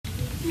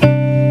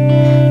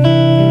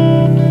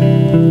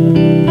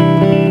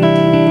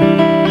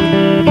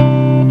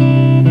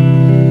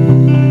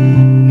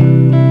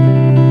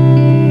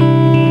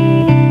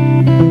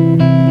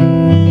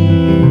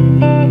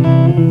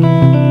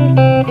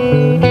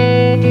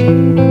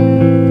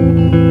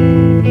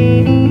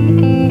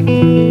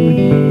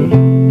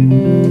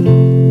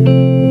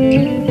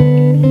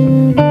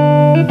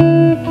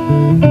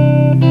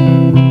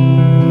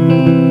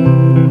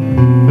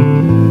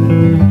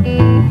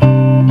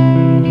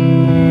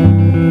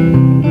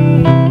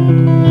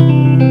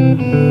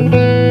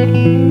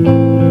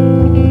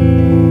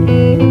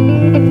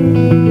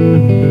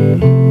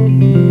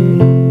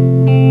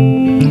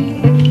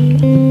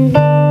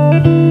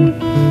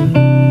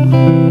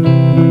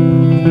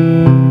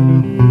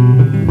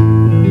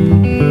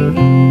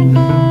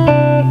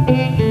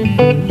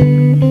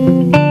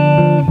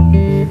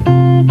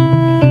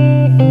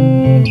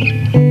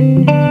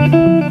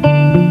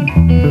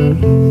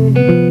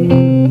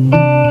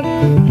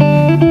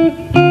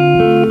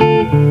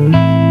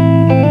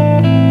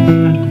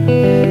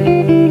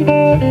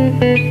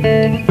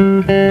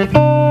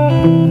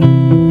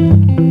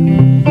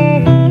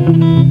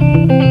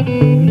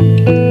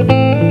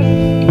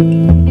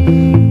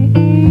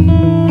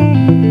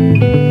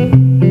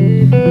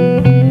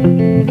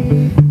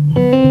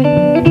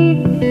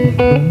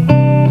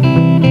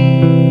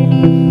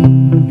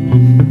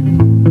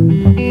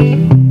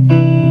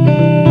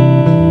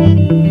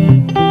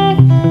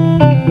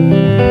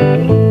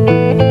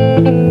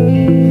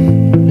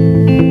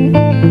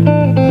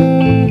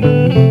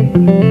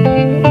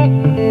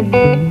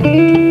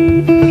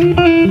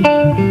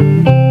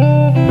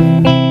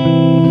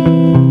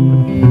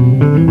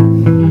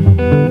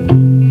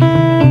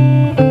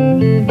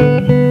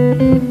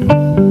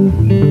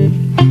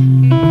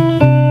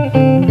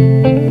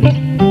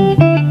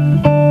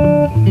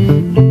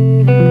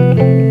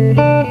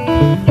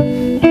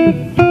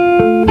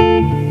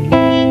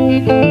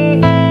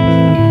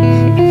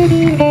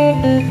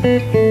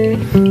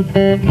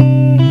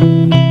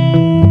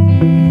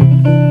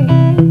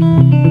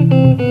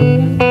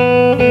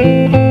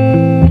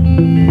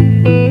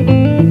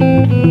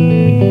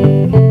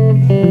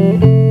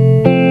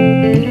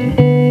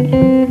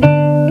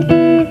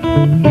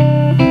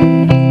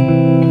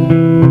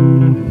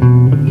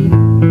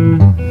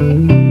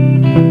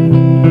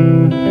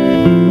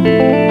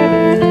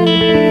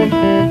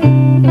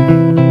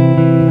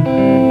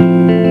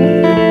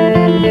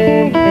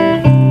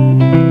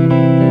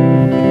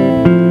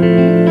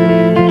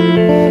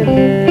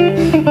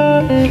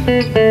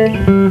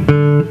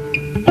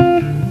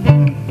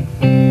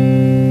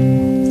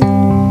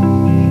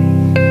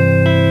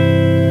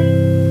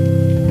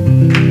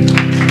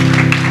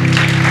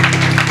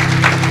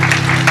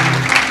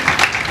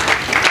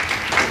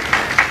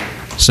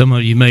Some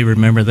of you may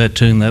remember that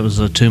tune. That was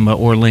a tune by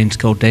Orleans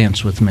called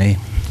Dance With Me.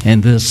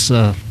 And this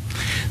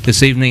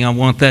evening I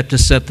want that to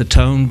set the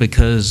tone,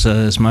 because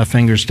as my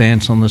fingers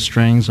dance on the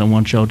strings, I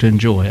want y'all to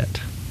enjoy it.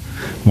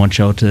 I want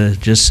y'all to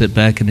just sit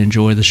back and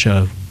enjoy the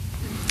show.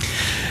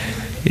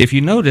 If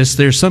you notice,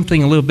 there's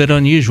something a little bit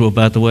unusual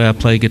about the way I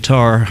play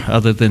guitar,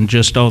 other than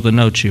just all the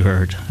notes you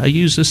heard. I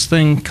use this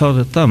thing called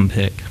a thumb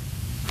pick.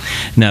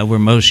 Now, we're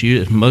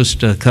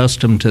most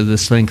accustomed to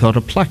this thing called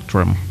a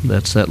plectrum.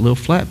 That's that little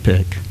flat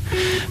pick.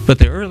 But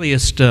the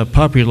earliest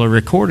popular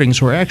recordings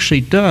were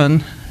actually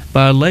done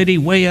by a lady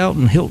way out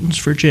in Hilton's,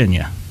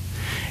 Virginia.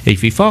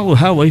 If you follow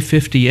Highway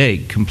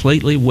 58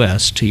 completely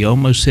west, you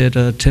almost hit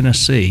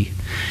Tennessee,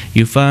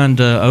 you find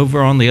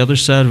over on the other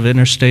side of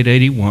Interstate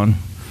 81,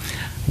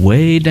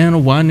 way down a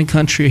winding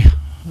country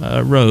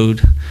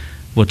road,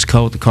 what's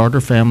called the Carter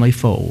Family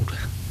Fold.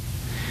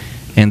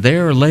 And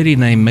there, a lady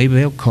named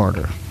Maybelle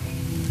Carter,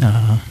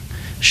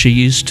 she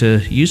used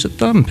to use a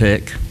thumb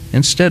pick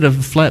instead of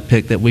a flat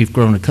pick that we've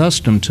grown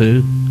accustomed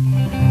to.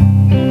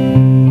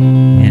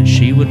 And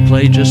she would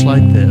play just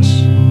like this.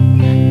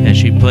 And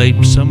she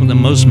played some of the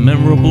most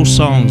memorable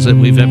songs that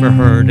we've ever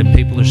heard, and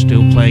people are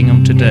still playing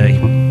them today.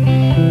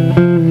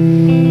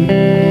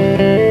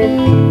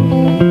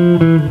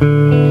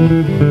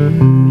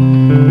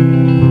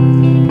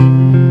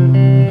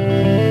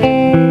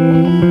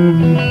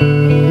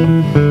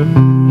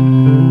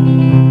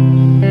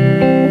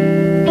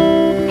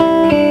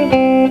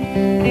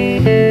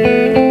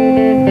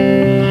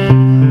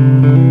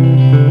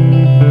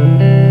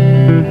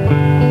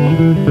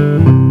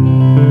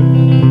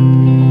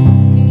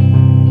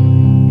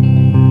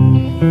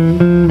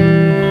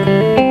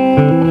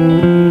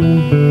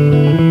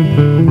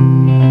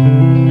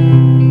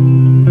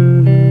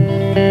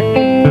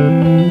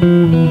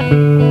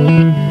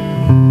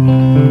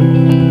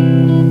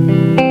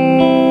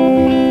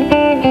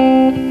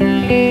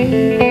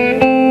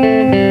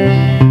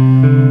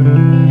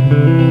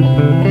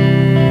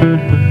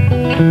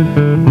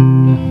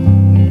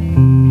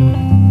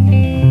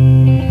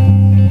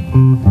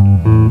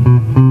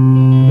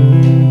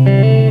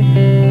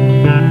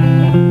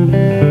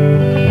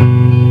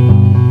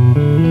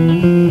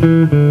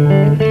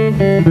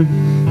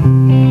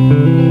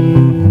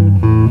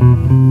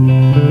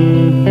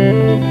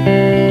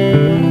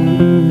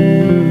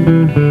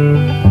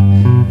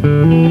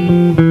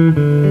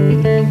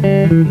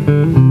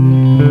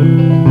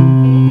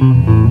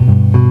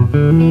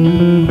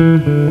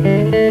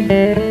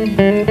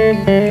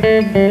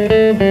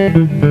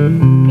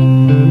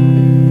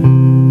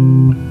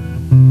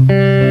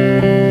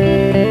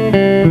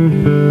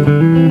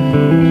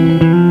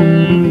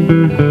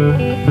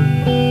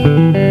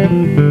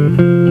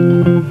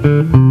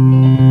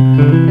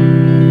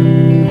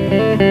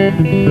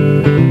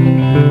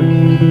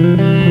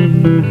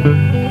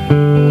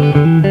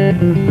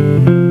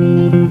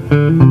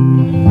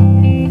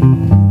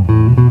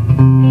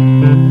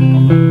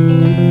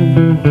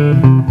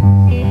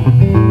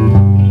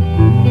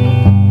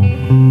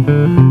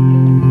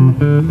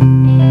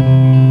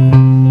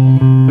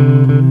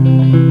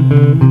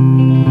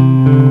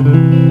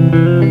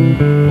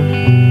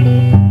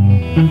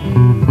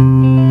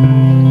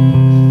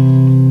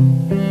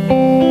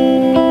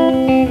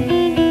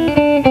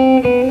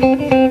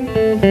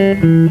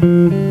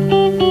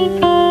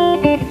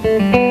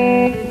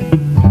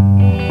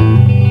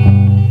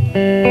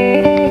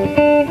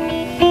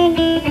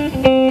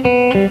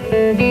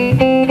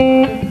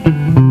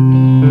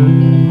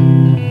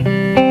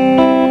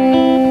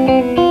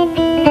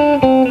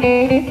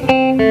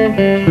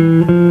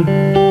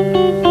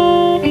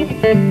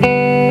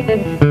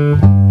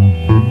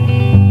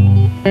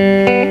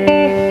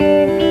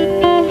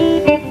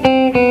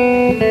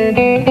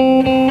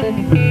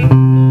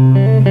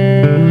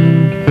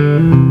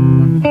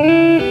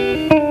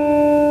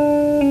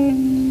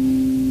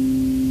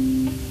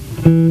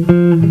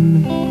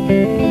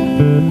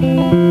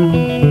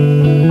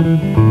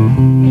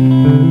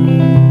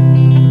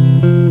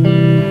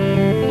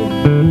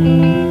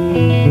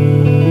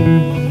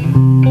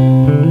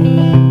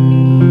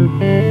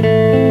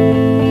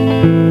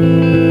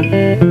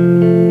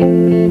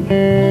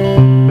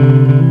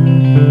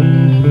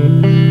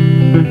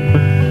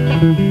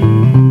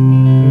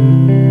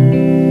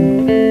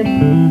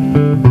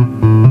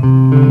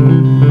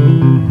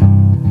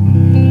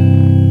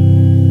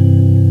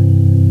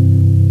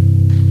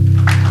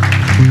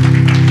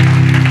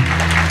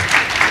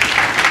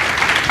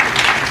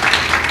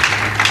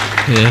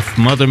 If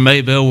Mother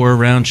Maybelle were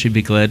around, she'd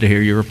be glad to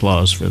hear your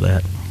applause for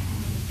that.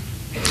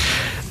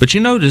 But you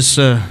notice,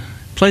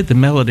 played the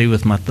melody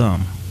with my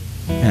thumb,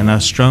 and I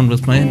strummed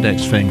with my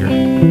index finger.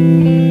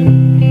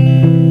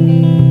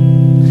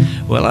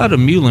 Well, out of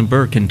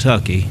Muhlenberg,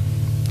 Kentucky,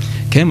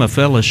 came a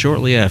fella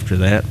shortly after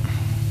that.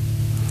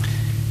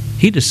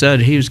 He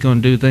decided he was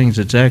going to do things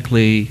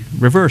exactly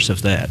reverse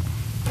of that.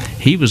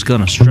 He was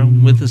going to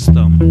strum with his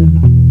thumb.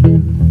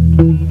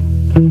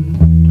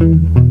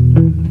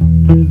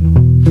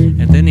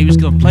 And then he was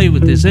going to play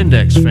with his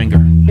index finger.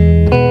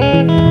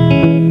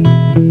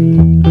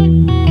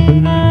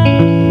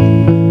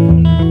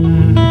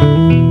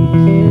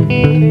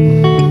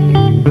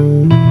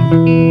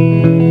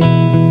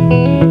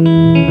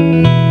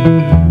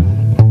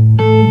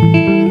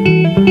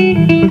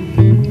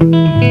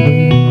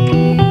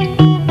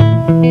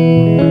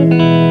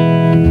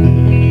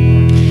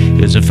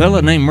 a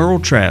fella named Merle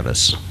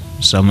Travis.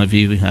 Some of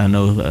you, I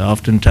know,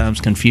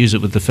 oftentimes confuse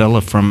it with the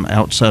fella from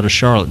outside of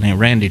Charlotte named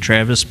Randy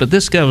Travis, but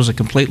this guy was a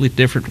completely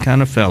different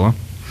kind of fella.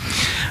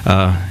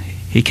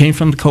 He came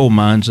from the coal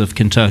mines of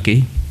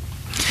Kentucky,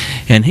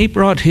 and he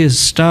brought his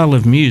style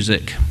of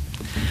music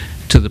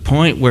to the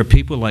point where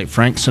people like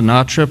Frank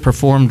Sinatra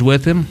performed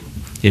with him.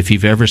 If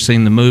you've ever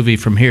seen the movie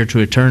From Here to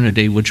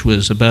Eternity, which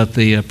was about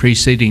the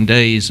preceding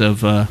days of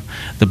the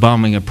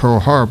bombing of Pearl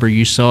Harbor,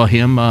 you saw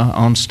him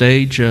on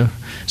stage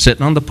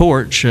sitting on the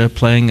porch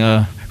playing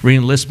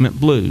re-enlistment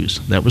blues.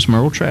 That was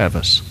Merle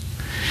Travis.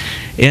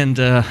 And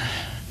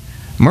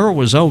Merle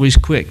was always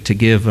quick to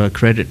give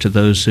credit to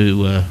those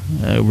who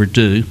were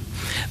due.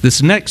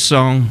 This next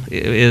song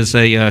is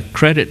a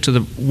credit to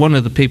one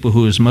of the people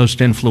who was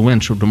most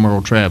influential to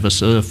Merle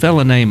Travis, a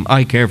fella named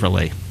Ike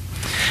Everly.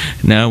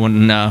 Now,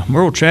 when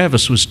Merle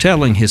Travis was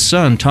telling his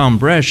son, Tom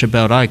Bresh,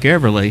 about Ike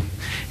Everly,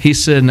 he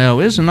said, now,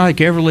 isn't Ike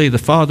Everly the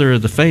father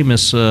of the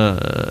famous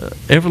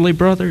Everly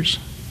Brothers?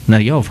 Now,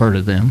 y'all have heard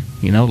of them.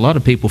 You know, a lot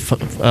of people,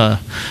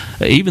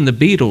 even the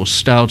Beatles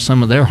styled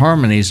some of their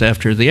harmonies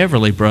after the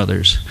Everly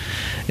Brothers.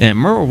 And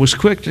Merle was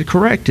quick to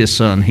correct his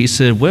son. He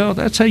said, well,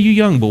 that's how you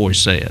young boys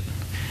say it.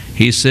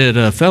 He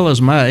said,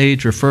 fellas my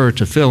age refer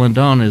to Phil and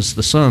Don as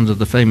the sons of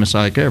the famous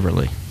Ike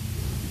Everly.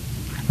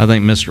 I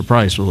think Mr.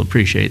 Price will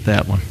appreciate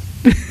that one.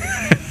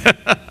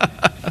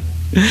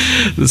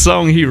 The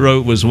song he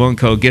wrote was one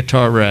called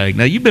Guitar Rag.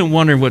 Now, you've been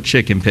wondering what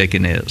chicken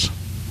picking is.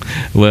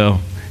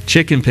 Well,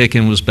 chicken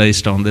picking was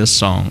based on this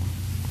song.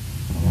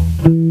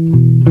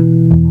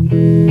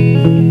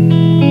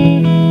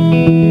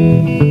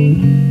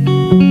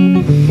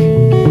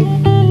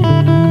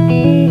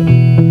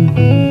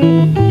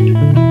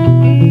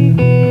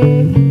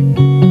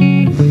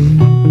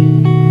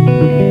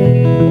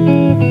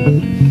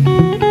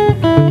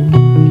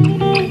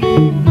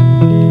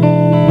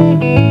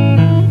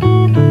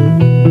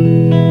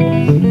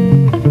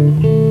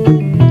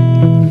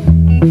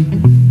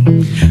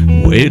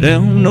 Way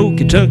down old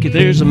Kentucky,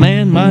 there's a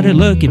man mighty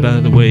lucky, by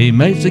the way,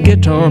 makes the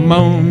guitar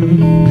moan.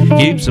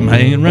 Keeps him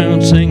hanging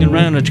around, singing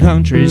around a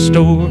country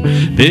store,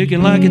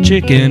 picking like a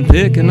chicken,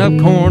 picking up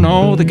corn.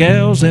 All the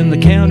gals in the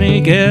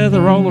county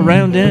gather all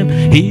around him.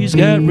 He's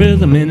got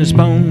rhythm in his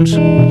bones.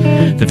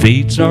 The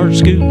feet start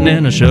scooting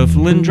and a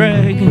shuffling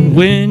dragging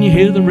when you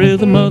hear the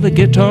rhythm of the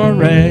guitar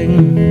rag.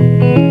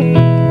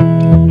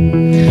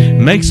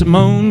 Makes a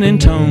moan and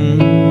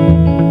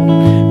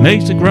tone,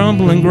 makes a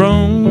grumble and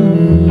groan.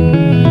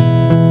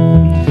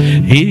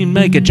 He'd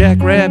make a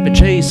jackrabbit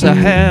chase a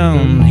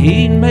hound.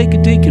 He'd make a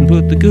deacon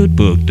put the good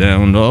book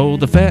down. Oh,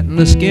 the fat and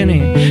the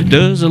skinny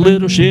does a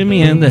little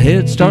shimmy, and the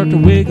head start to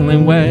wiggle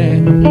and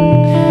wag.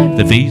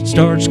 The feet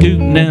start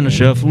scooting and a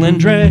shuffle and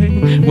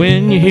drag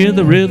when you hear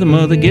the rhythm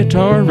of the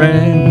guitar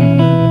rag.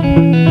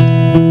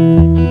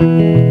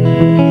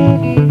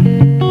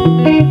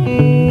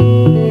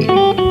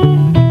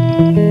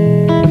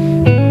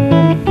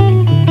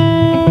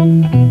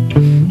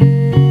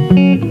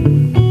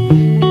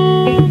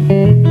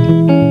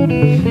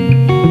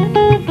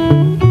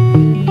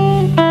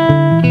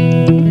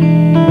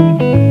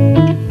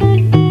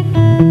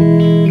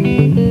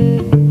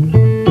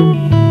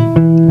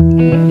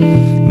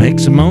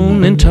 Makes a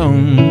moan and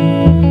tone,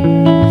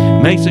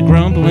 makes a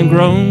grumble and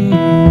groan.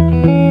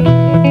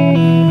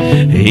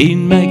 He'd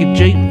make a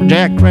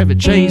jackrabbit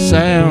chase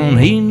sound.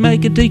 He'd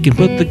make a deacon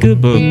put the good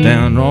book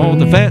down. All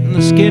the fat and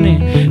the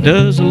skinny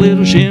does a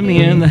little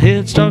shimmy, and the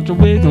head starts to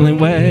wiggle and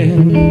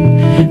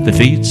wag. The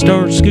feet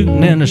start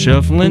scooting and a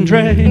shuffle and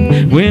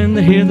drag when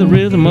they hear the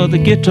rhythm of the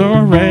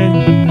guitar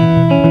rag.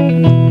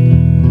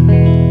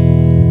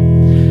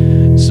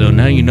 So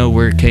now you know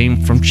where it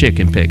came from,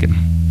 chicken picking.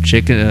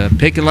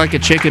 Picking like a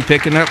chicken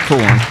picking up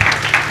corn.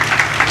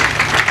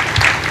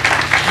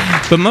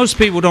 But most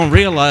people don't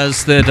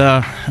realize that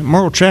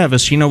Merle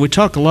Travis, you know, we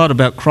talk a lot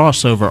about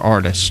crossover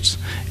artists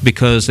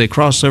because they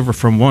cross over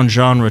from one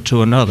genre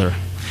to another.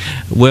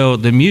 Well,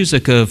 the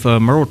music of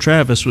Merle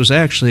Travis was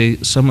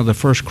actually some of the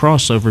first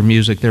crossover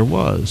music there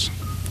was.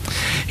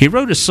 He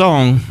wrote a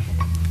song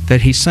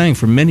that he sang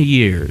for many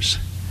years,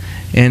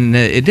 and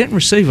it didn't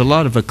receive a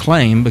lot of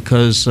acclaim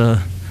because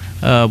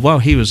while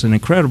he was an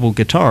incredible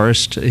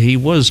guitarist, he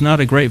was not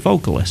a great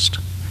vocalist.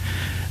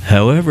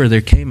 However,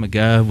 there came a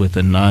guy with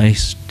a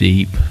nice,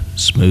 deep,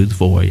 smooth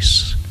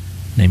voice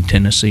named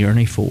Tennessee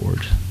Ernie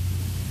Ford.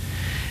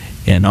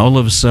 And all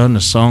of a sudden,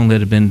 a song that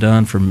had been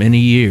done for many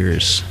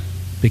years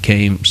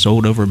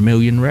sold over 1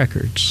 million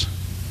records.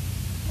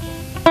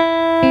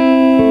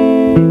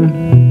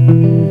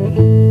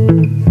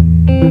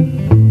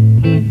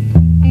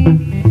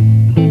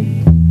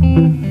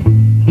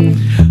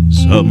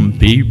 Some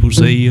people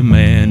say a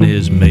man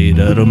is made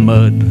out of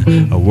mud,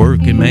 a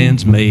working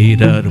man's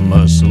made out of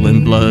muscle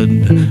and blood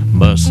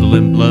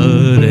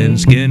and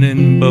skin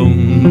and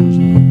bones.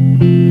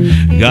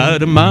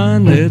 Got a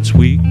mind that's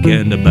weak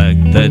and a back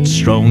that's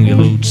strong, you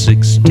load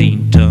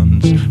 16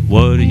 tons.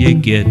 What do you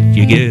get?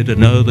 You get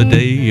another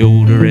day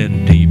older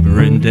and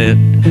deeper in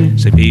debt.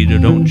 Say, Peter,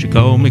 don't you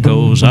call me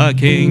 'cause I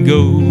can't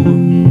go.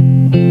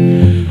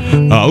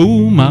 I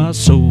owe my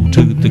soul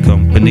to the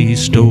company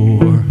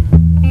store.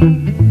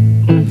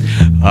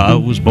 I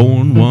was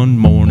born one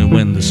morning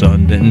when the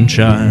sun didn't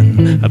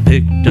shine. I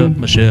picked up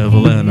my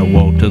shovel and I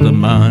walked to the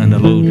mine. I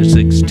loaded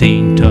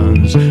 16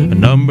 tons of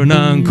number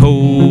 9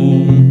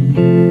 coal.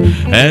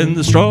 And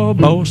the straw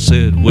boss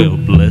said, well,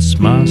 bless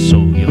my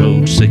soul, you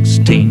load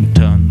 16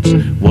 tons.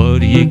 What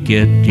do you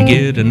get? You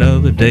get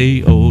another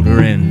day older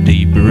and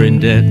deeper in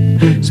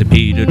debt. Said,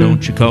 Peter,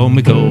 don't you call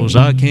me 'cause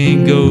I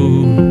can't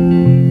go.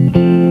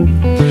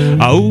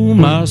 I owe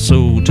my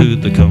soul to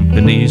the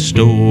company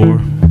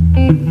store.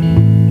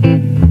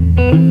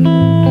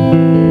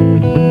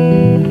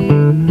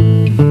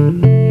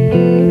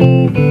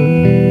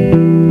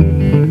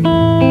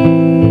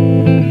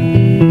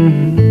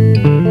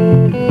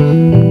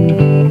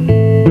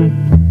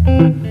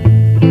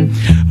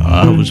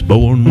 I was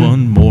born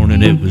one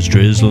morning, it was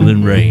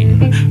drizzling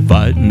rain.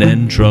 Fighting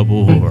and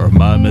trouble are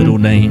my middle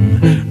name.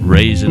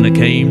 Raising a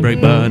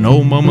canebrake by an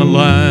old mama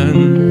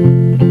line.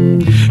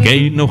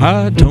 Ain't no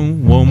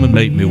high-tone woman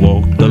make me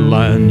walk the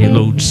line. You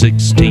load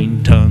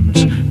 16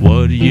 tons,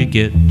 what do you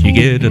get? You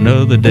get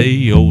another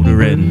day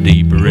older and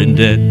deeper in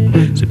debt.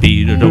 Said,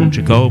 Peter, don't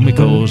you call me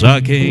 'cause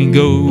I can't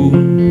go.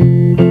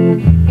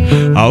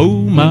 I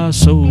owe my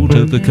soul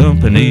to the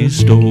company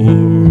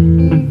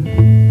store.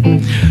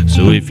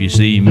 So if you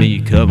see me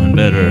coming,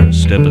 better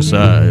step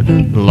aside.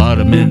 A lot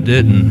of men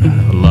didn't,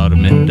 a lot of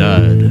men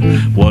died.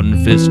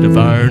 One fist of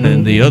iron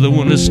and the other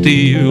one of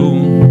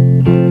steel.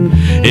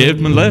 If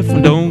my left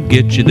one don't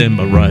get you, then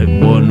my right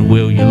one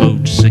will. You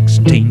load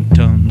 16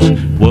 tons,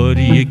 what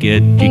do you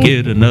get? You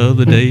get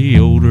another day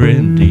older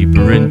and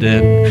deeper in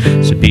debt.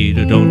 So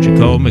Peter, don't you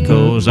call me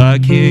 'cause I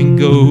can't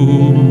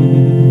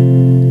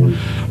go.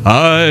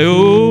 I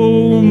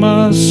owe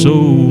my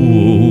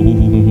soul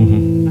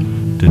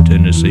to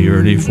Tennessee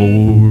Ernie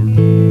Ford.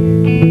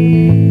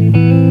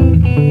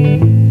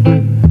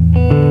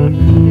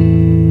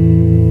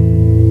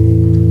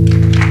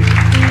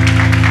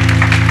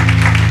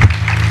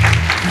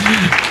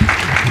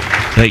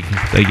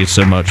 Thank you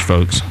so much,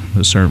 folks.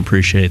 I certainly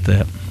appreciate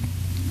that.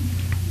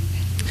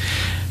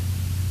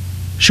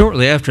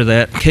 Shortly after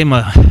that came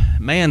a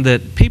man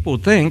that people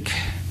think,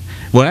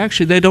 well,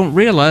 actually, they don't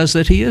realize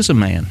that he is a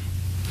man.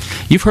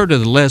 You've heard of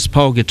the Les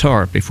Paul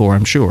guitar before,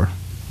 I'm sure.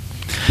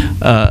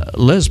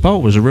 Les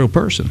Paul was a real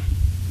person.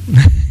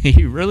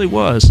 He really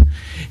was.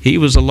 He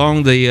was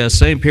along the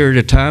same period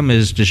of time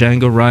as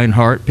Django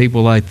Reinhardt,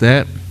 people like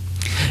that.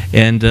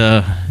 And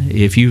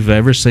if you've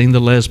ever seen the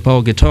Les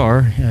Paul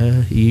guitar,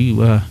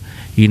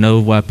 you know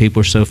why people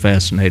are so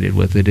fascinated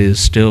with it. It is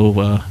still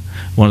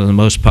one of the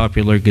most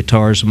popular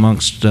guitars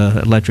amongst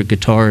electric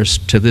guitarists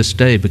to this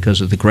day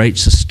because of the great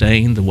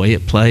sustain, the way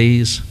it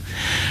plays.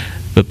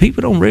 But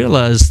people don't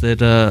realize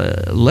that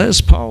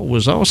Les Paul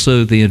was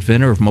also the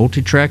inventor of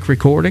multi-track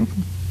recording.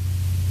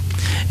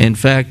 In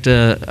fact,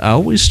 I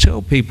always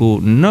tell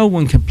people no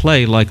one can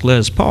play like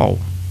Les Paul.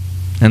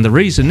 And the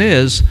reason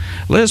is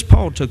Les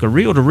Paul took a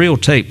reel-to-reel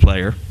tape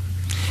player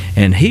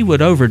and he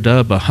would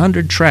overdub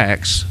 100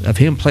 tracks of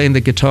him playing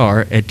the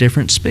guitar at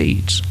different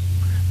speeds.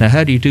 Now,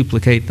 how do you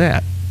duplicate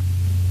that?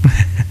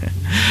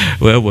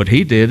 Well, what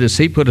he did is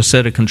he put a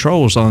set of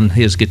controls on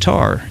his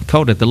guitar,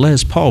 called it the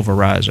Les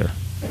Pulverizer.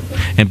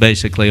 And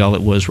basically all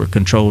it was were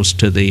controls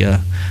to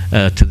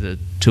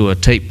a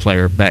tape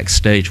player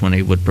backstage when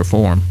he would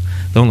perform.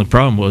 The only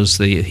problem was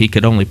he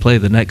could only play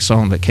the next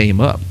song that came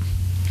up.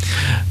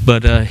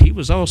 But he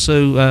was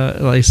also,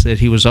 like I said,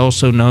 he was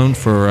also known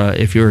for,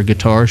 if you're a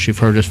guitarist, you've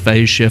heard of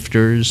phase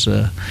shifters,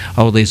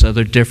 all these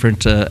other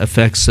different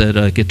effects that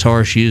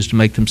guitarists use to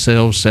make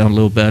themselves sound a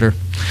little better.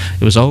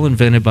 It was all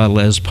invented by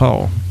Les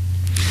Paul.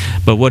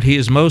 But what he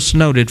is most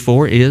noted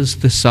for is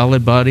the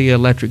solid body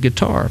electric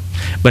guitar.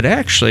 But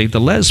actually, the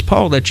Les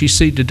Paul that you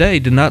see today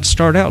did not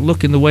start out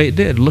looking the way it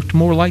did. It looked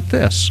more like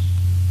this.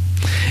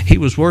 He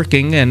was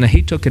working and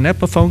he took an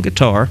Epiphone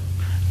guitar,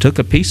 took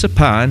a piece of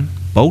pine,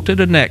 bolted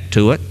a neck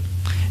to it,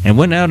 and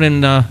went out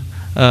and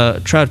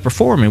tried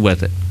performing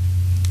with it.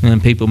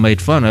 And people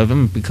made fun of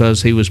him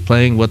because he was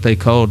playing what they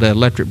called an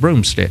electric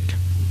broomstick.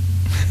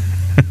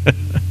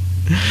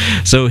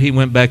 So he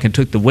went back and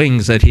took the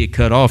wings that he had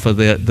cut off of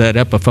that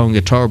Epiphone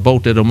guitar,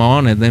 bolted them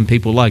on, and then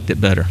people liked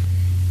it better.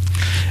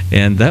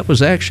 And that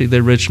was actually the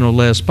original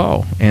Les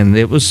Paul. And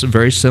it was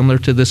very similar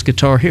to this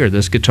guitar here.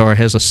 This guitar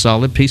has a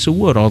solid piece of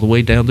wood all the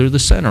way down through the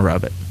center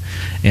of it.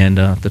 And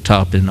the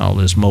top and all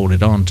is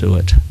molded onto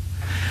it.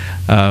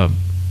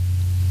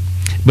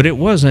 But it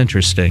was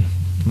interesting.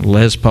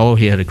 Les Paul,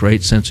 he had a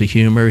great sense of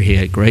humor. He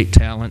had great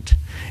talent.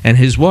 And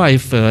his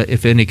wife,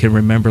 if any can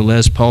remember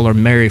Les Paul or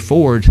Mary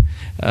Ford,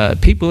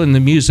 people in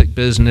the music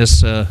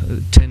business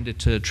tended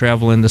to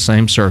travel in the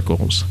same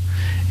circles.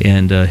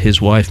 And his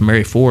wife,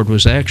 Mary Ford,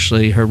 was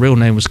actually, her real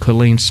name was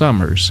Colleen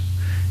Summers.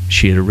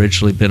 She had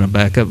originally been a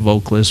backup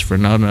vocalist for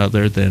none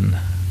other than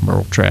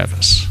Merle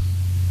Travis.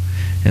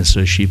 And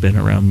so she'd been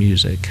around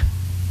music.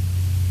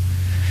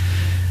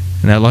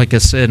 Now, like I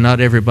said, not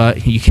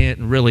everybody, you can't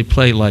really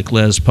play like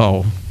Les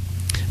Paul.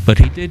 But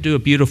he did do a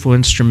beautiful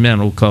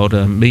instrumental called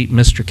Meet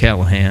Mr.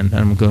 Callahan.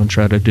 I'm going to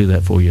try to do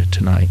that for you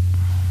tonight.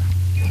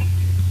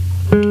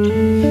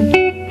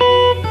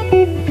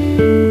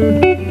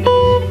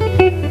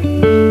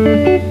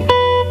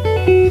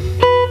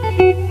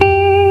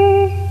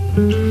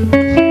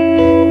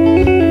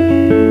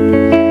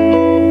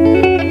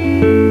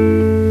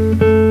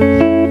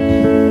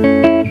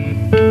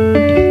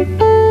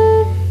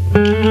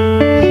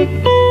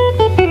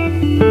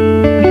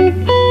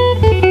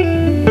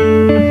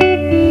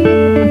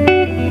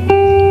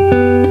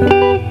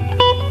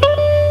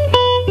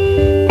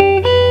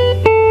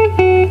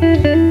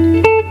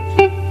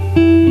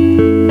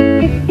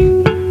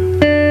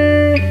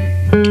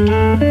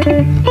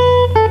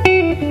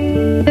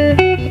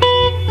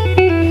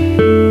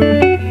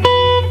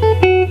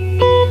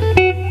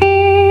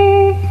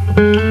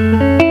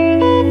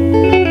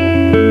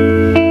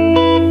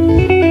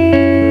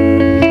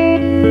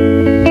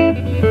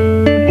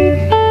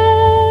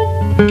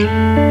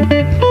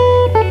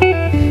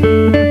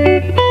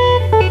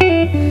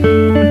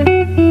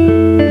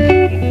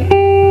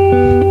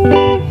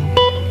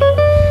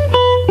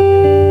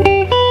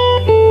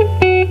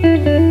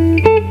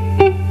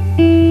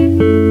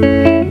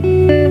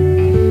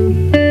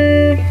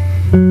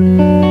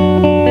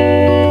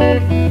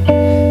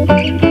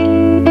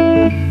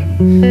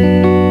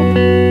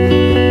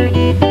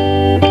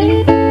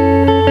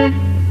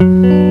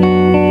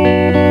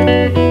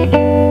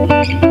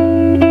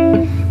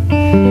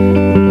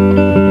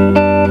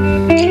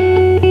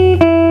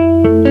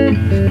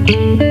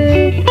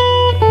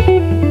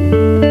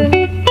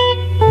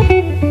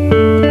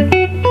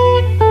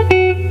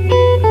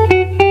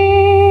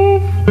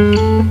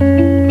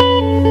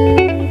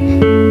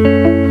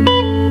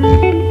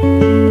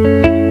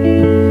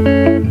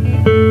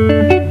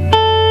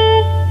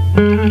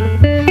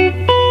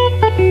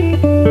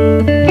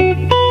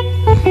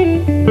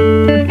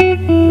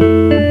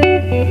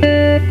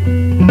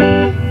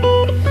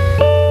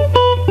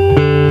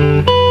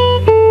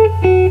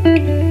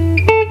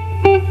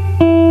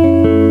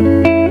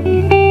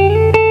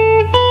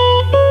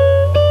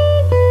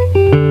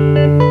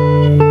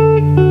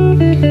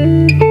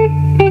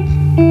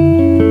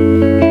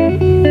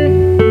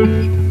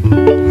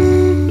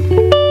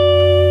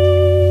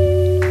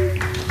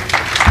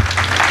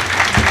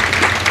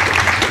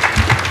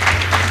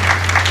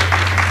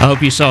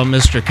 hope you saw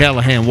Mr.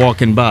 Callahan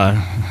walking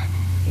by.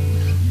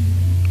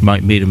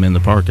 Might meet him in the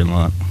parking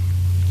lot.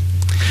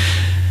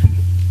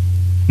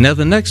 Now,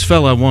 the next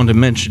fellow I wanted to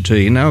mention to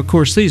you, now, of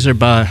course, these are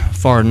by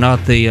far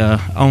not the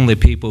only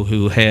people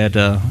who had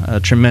a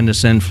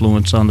tremendous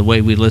influence on the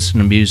way we listen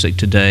to music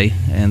today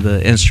and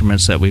the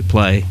instruments that we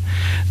play.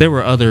 There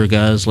were other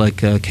guys like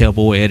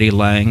Cowboy Eddie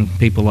Lang,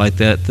 people like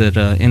that, that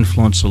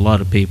influenced a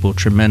lot of people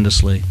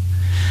tremendously.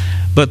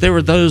 But there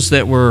were those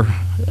that were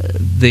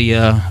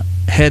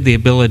had the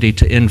ability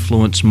to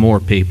influence more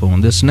people.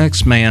 And this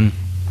next man,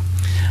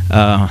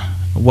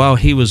 while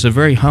he was a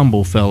very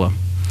humble fellow,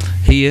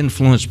 he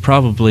influenced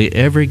probably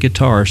every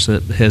guitarist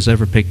that has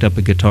ever picked up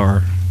a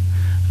guitar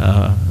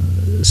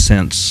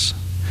since.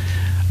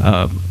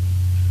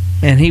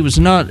 And he was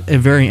not a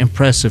very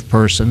impressive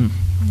person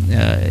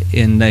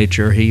in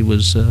nature. He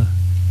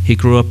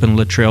grew up in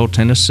Latrell,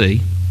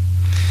 Tennessee.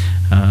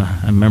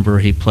 I remember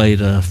he played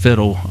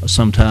fiddle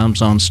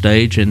sometimes on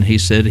stage, and he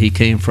said he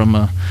came from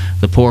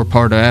the poor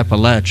part of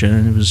Appalachia,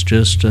 and it was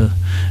just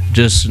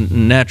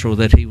natural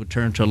that he would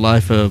turn to a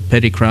life of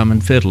petty crime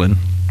and fiddling.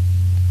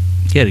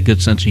 He had a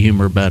good sense of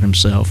humor about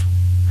himself.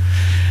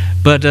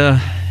 But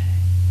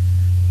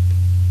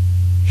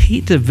he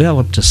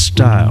developed a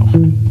style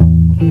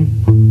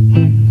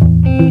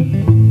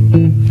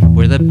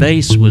where the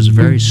bass was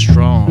very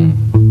strong,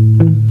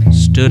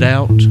 stood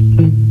out.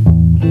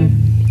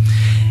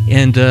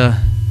 And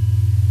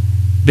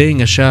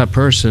being a shy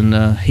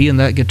person, he and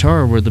that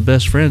guitar were the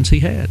best friends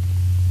he had.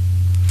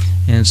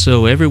 And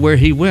so everywhere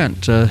he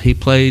went, he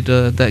played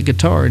that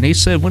guitar. And he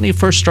said when he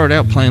first started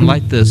out playing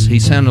like this, he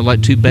sounded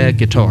like two bad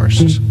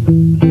guitarists.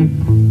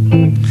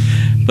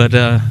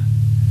 But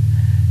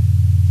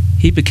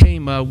he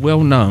became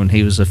well known.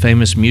 He was a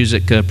famous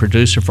music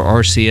producer for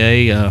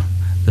RCA.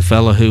 The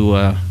fellow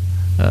who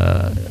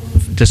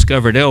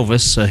discovered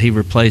Elvis, he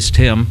replaced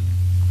him.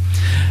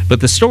 But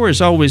the story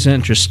is always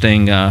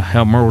interesting,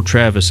 how Merle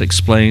Travis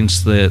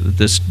explains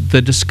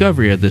the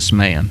discovery of this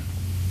man.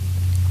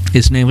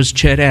 His name was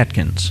Chet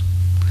Atkins.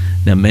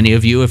 Now, many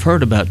of you have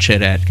heard about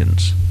Chet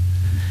Atkins.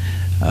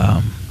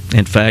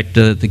 In fact,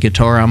 the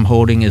guitar I'm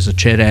holding is a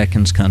Chet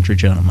Atkins Country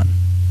Gentleman.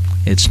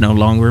 It's no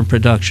longer in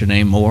production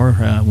anymore.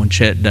 When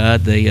Chet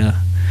died,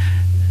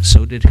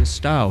 so did his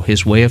style.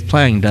 His way of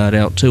playing died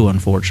out too,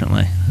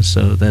 unfortunately.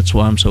 So that's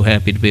why I'm so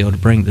happy to be able to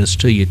bring this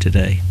to you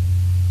today.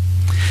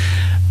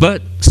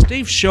 But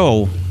Steve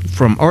Scholl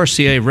from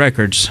RCA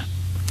Records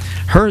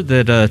heard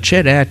that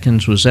Chet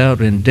Atkins was out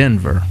in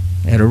Denver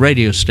at a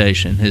radio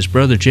station. His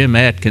brother Jim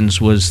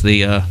Atkins was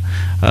the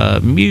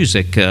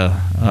music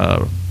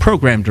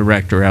program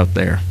director out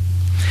there.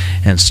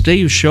 And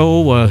Steve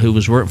Scholl, who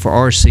was working for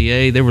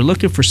RCA, they were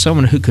looking for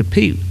someone who could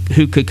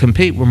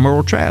compete with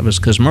Merle Travis,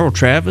 because Merle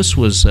Travis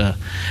was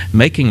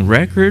making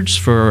records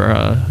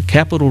for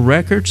Capitol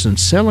Records and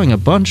selling a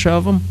bunch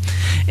of them.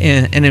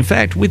 And in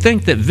fact, we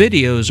think that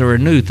videos are a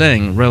new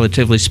thing,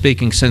 relatively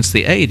speaking, since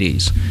the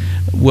 80s.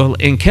 Well,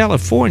 in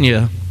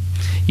California,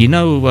 you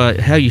know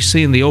how you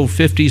see in the old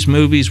 50s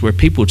movies where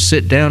people would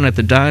sit down at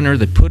the diner,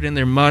 they put in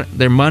their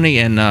money,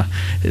 and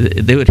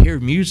they would hear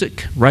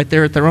music right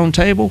there at their own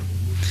table?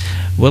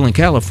 Well, in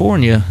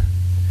California,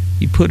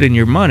 you put in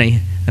your money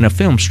and a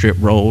film strip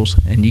rolls,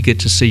 and you get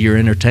to see your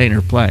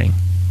entertainer playing.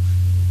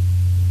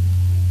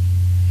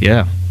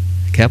 Yeah,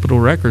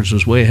 Capitol Records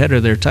was way ahead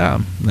of their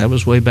time. That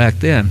was way back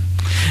then.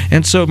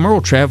 And so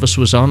Merle Travis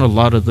was on a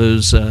lot of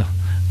those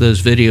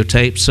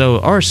videotapes, so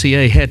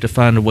RCA had to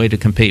find a way to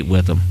compete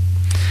with them.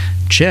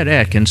 Chet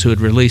Atkins, who had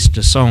released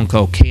a song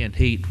called Canned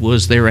Heat,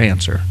 was their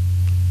answer.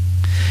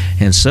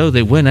 And so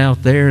they went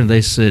out there and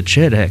they said,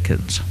 Chet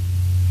Atkins,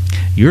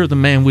 you're the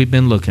man we've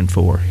been looking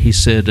for. He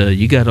said,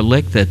 you got a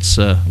lick that's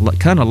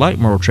kind of like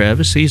Merle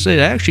Travis. He said,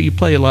 actually, you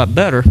play a lot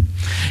better.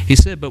 He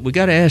said, but we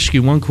got to ask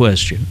you one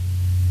question.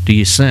 Do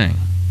you sing?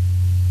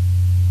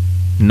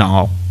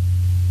 No.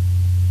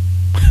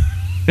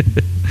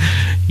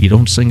 You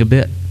don't sing a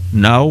bit?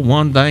 No,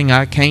 one thing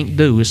I can't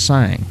do is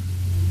sing.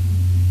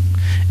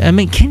 I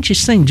mean, can't you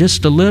sing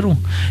just a little?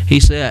 He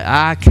said,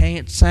 I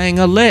can't sing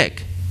a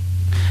lick.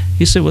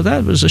 He said, well,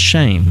 that was a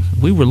shame.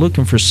 We were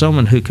looking for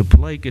someone who could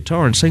play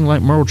guitar and sing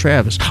like Merle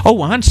Travis.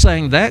 Oh, I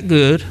sang that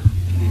good.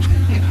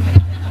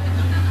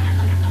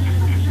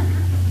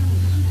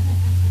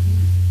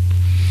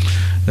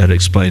 That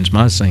explains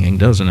my singing,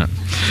 doesn't it?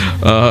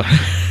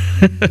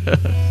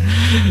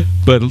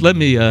 But let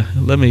me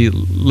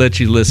let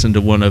you listen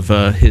to one of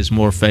his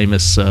more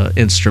famous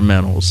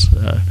instrumentals.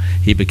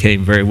 He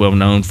became very well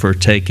known for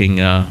taking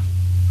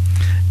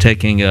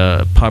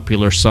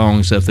popular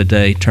songs of the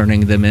day,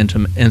 turning them into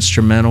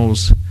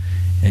instrumentals,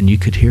 and you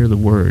could hear the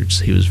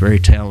words. He was very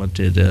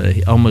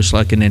talented, almost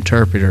like an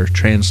interpreter,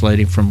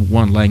 translating from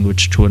one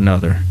language to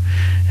another.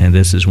 And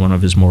this is one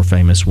of his more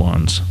famous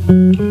ones.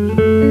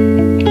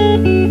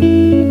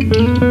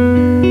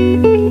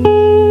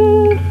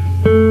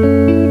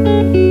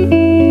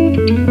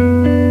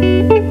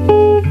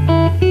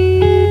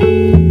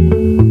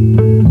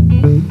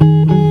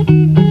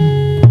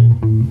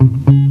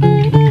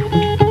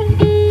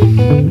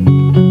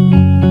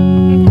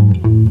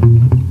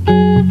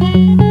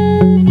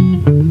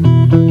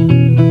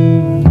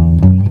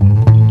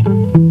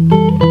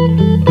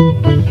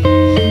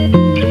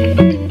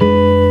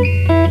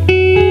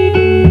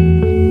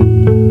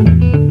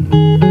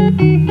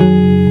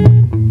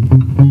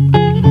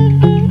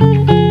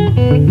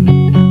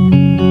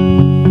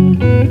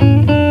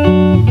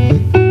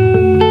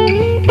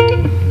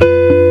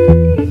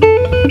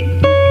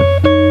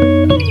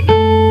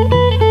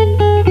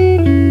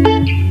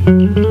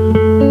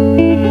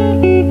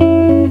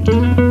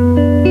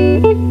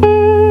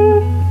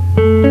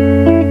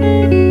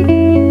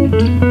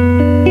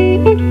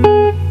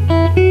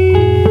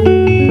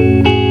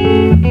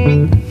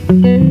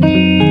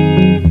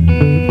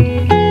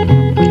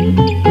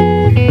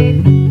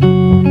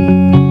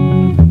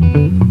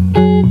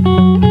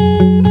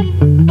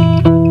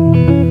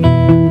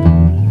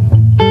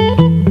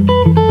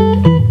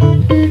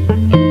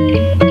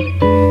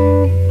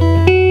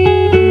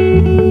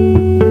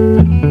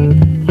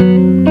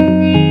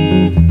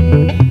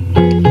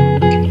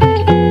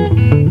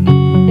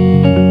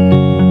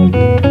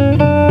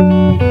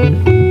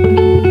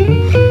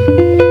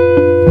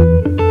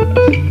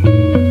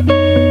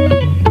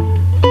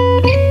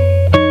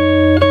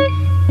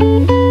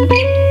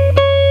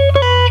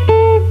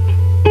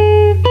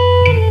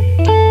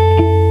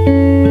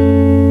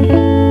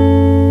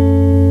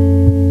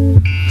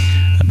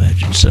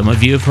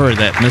 of you have heard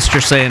that,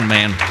 Mr.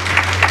 Sandman.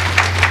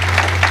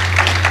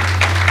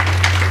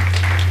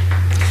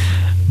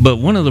 But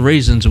one of the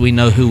reasons we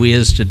know who he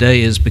is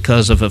today is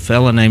because of a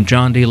fella named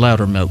John D.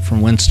 Loudermilk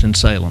from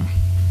Winston-Salem.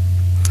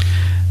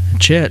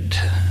 Chet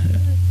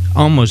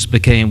almost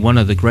became one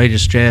of the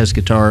greatest jazz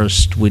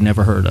guitarists we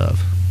never heard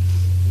of.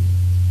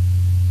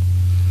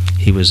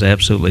 He was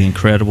absolutely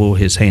incredible.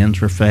 His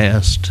hands were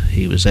fast,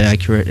 he was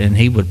accurate, and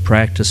he would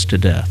practice to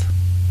death.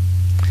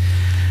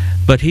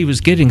 But he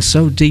was getting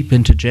so deep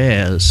into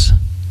jazz.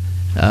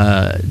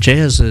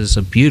 Jazz is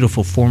a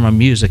beautiful form of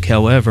music.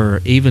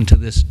 However, even to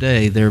this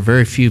day, there are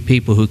very few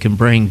people who can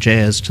bring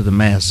jazz to the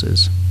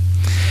masses.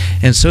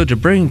 And so to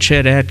bring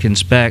Chet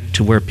Atkins back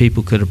to where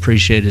people could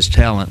appreciate his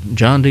talent,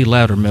 John D.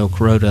 Loudermilk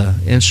wrote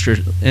an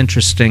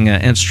interesting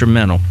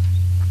instrumental.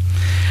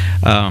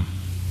 But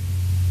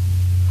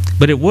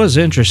it was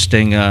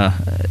interesting.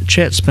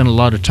 Chet spent a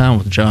lot of time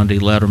with John D.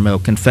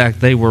 Loudermilk. In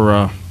fact, they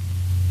were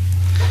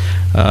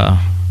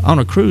on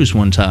a cruise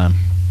one time.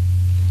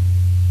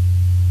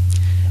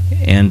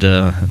 And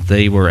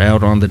they were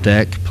out on the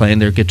deck playing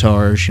their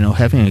guitars, you know,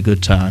 having a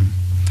good time.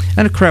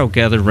 And a crowd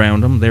gathered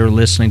around them. They were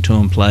listening to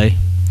them play.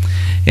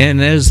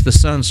 And as the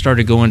sun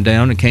started going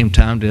down, it came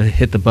time to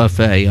hit the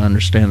buffet. I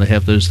understand they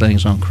have those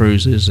things on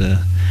cruises.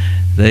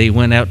 They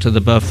went out to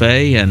the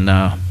buffet, and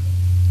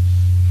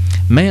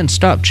man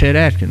stopped Chet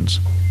Atkins.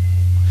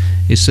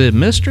 He said,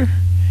 "Mister,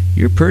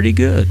 you're pretty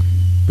good,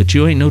 but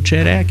you ain't no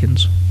Chet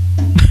Atkins."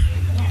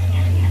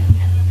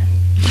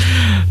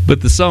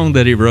 But the song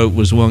that he wrote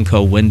was one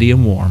called "Windy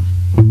and Warm."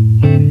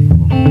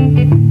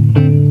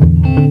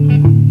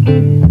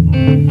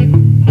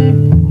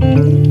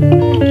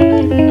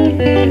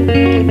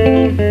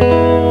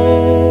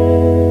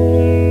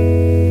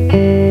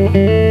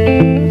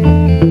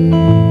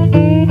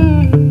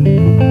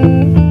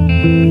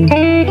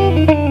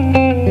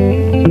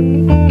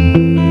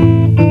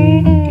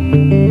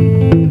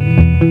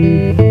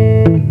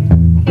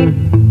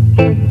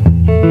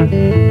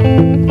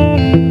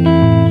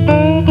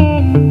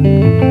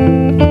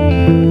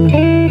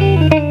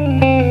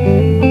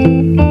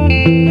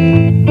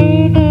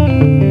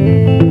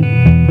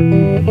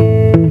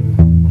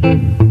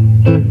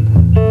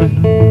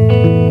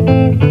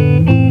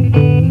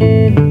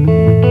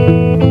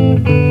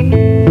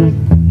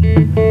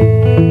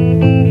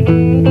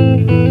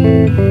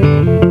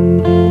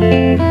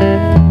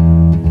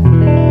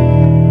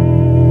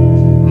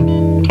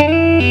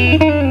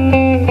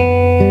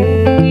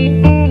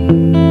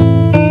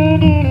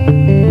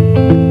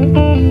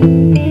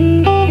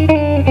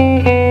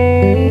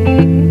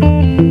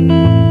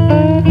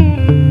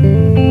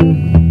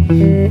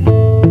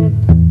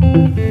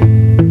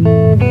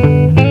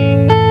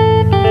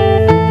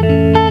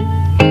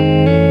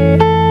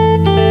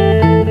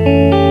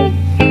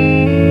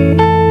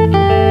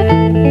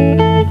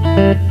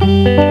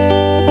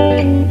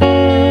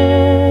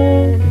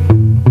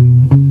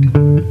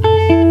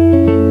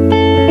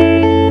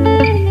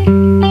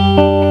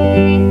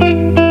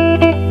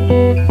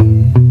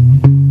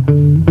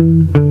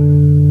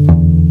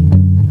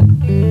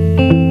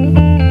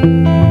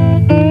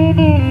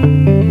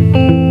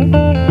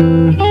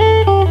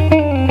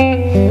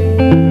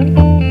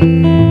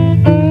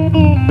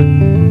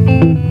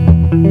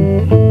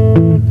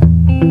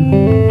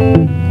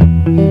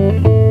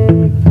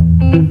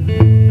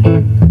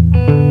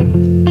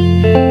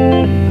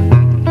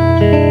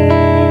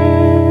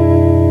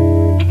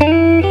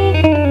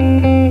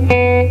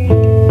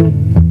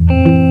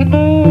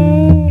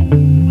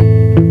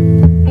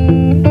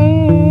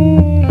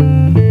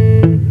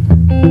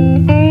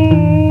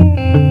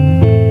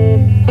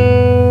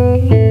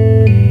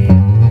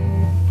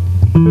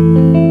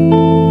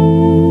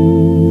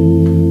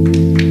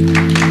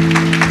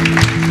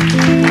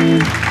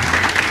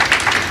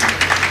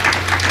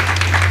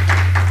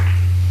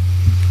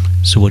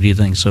 So what do you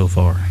think so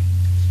far?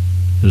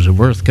 Is it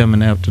worth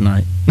coming out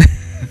tonight?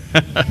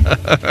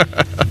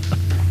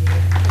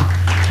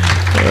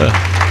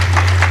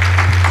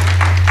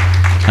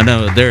 I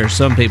know there are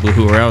some people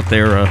who are out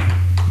there.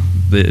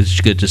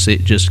 It's good to see,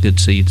 just good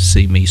to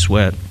see me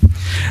sweat.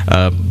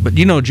 But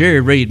you know,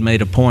 Jerry Reed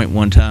made a point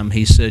one time.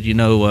 He said, you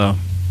know,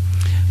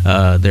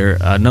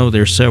 I know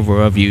there's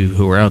several of you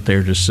who are out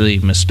there to see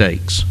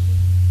mistakes.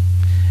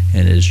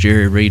 And as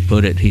Jerry Reed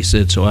put it, he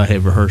said, so I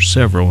have rehearsed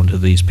several into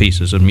these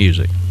pieces of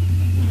music.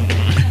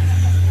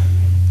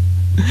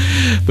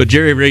 But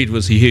Jerry Reed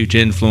was a huge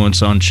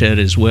influence on Chet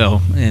as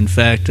well. In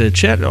fact,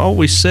 Chet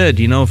always said,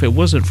 you know, if it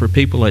wasn't for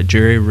people like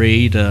Jerry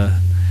Reed,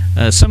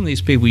 some of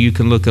these people you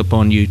can look up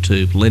on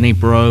YouTube. Lenny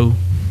Breau.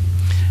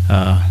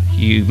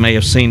 You may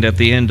have seen at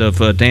the end of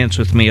Dance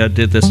With Me, I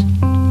did this.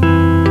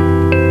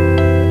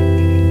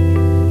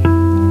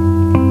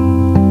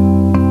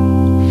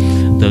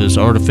 Those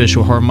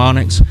artificial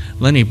harmonics.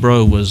 Lenny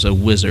Breau was a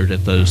wizard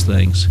at those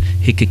things.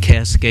 He could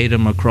cascade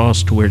them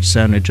across to where it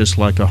sounded just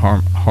like a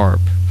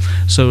harp.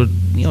 So,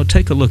 you know,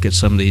 take a look at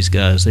some of these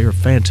guys. They are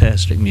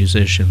fantastic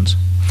musicians.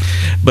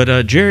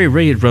 But Jerry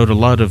Reed wrote a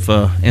lot of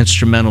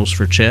instrumentals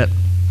for Chet,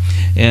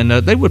 and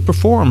they would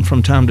perform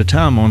from time to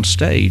time on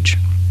stage.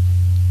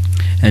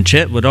 And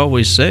Chet would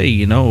always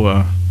say,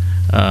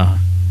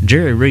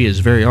 Jerry Reed is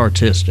very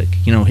artistic.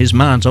 His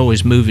mind's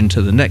always moving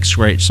to the next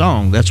great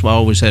song. That's why I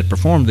always had to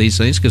perform these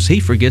things, because he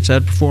forgets how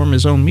to perform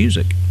his own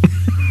music.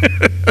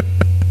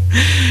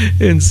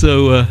 And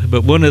so,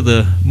 but one of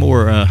the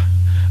more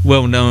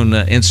well-known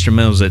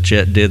instrumentals that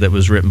Chet did that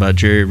was written by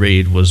Jerry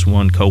Reed was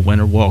one called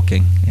Winter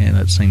Walking, and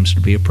that seems to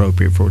be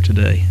appropriate for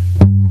today.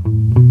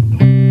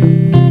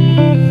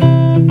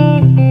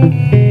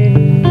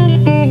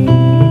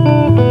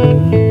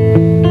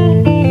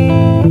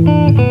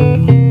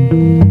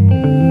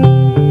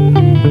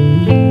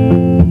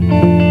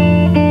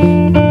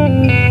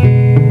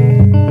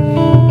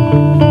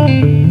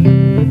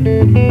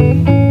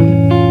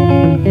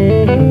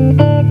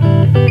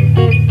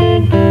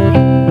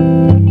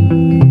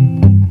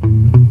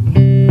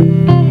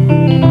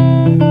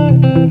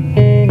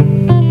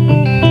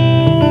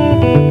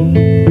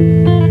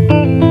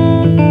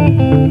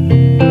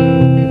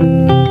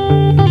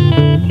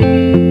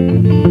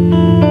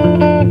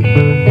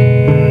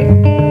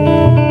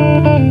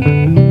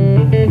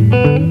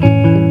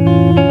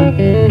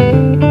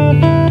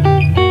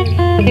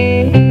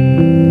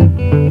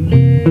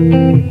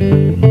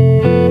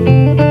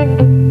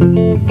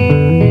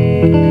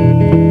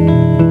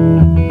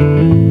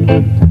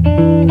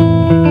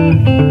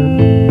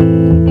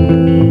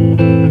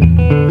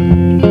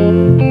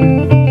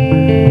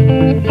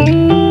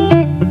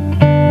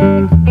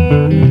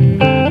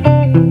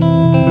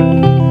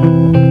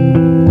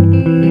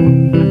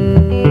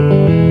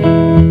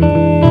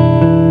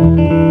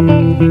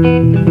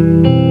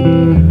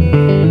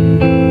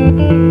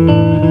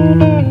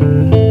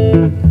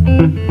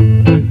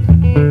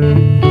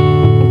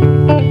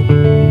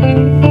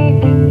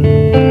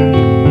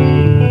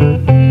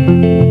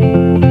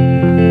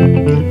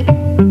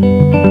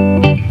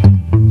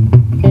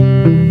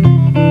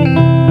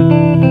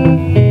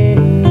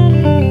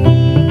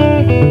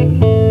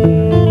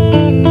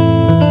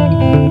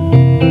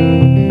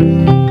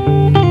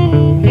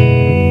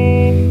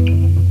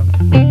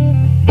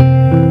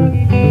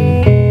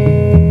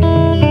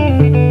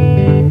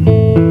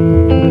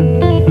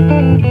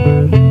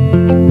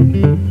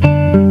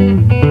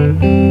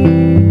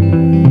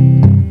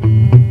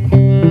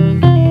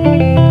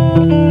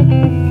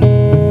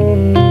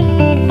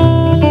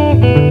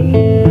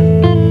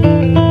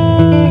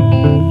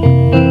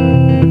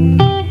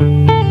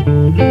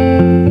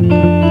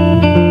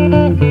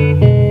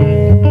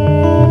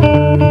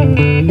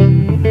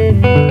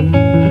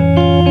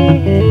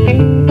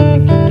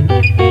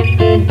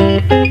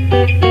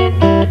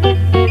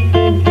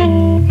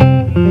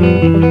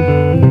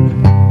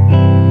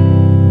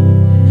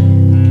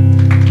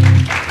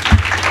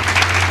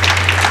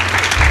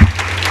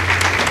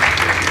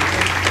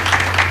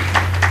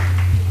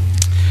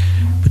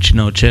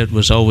 Chet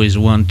was always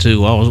one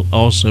to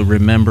also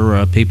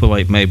remember people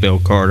like Maybelle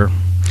Carter.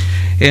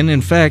 And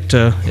in fact,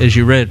 as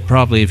you read,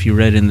 probably if you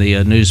read in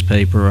the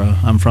newspaper,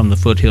 I'm from the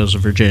foothills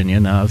of Virginia.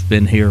 Now, I've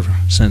been here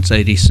since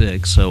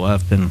 '86, so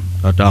I've been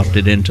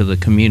adopted into the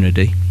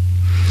community.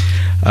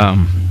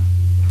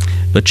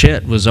 But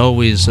Chet was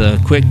always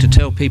quick to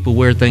tell people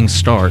where things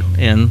start.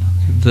 And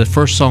the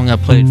first song I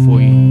played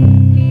for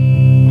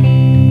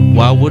you,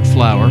 Wildwood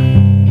Flower,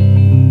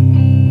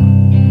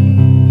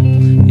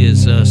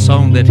 is a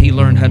song that he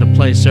learned how to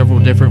play several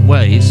different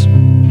ways,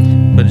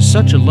 but it's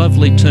such a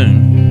lovely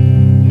tune,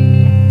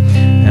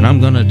 and I'm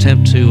going to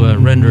attempt to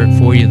render it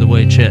for you the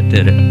way Chet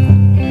did it.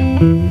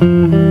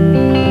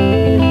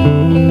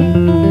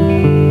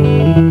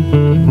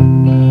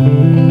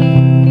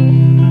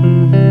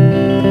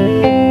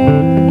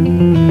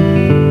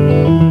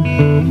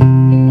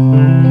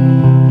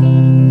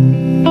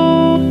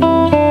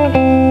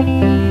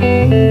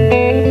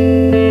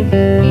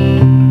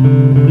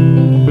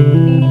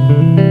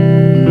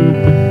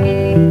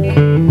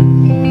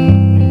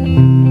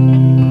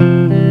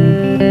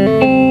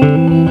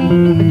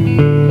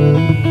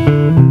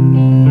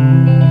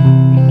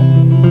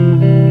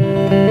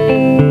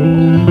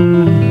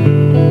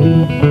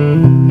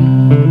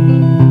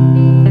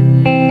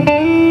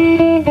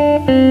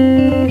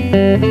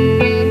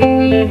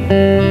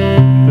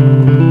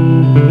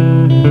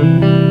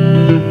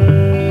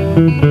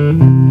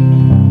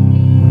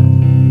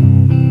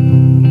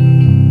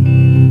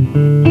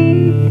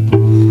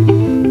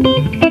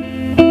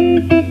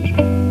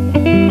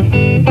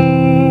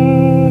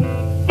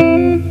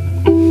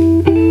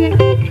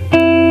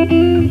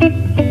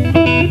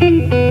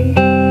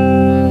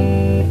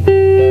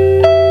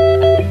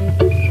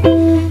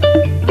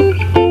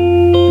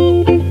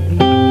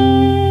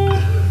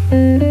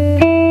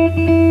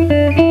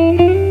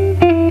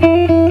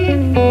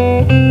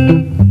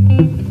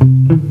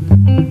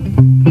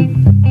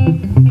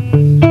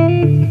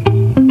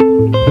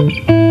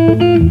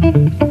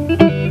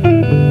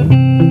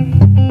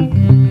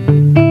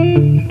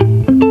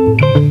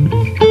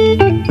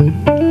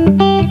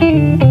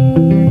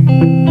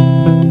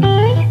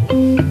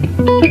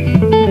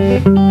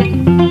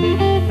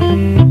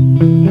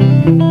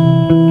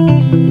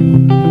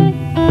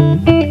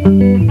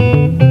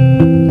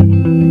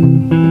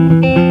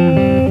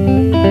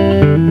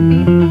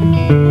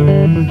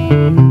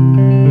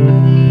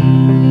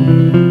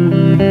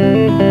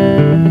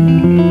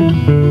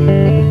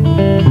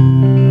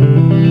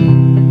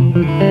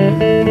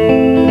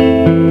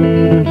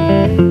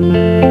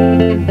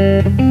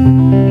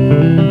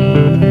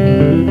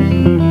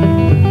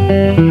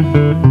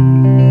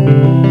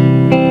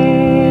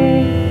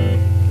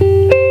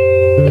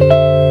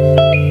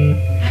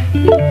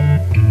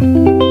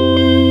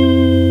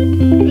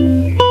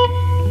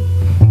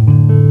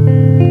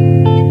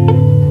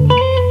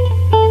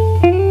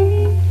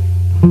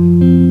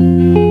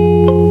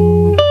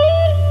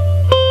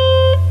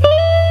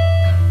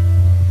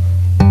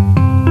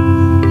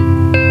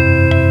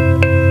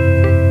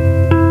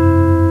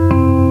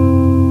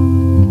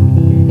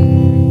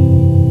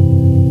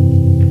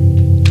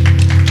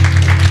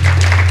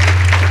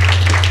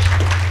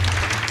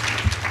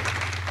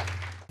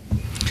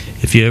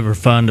 If you ever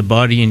find a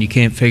body and you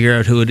can't figure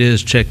out who it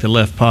is, check the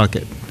left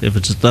pocket. If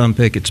it's a thumb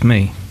pick, it's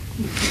me.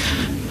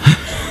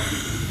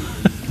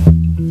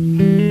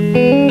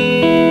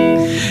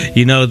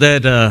 You know,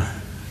 that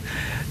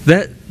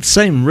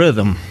same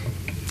rhythm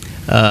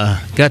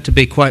got to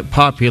be quite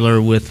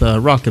popular with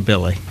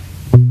rockabilly.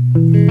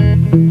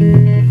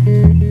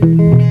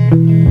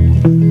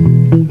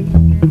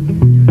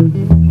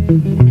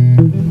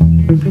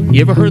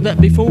 You ever heard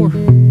that before?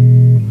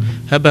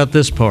 How about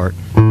this part?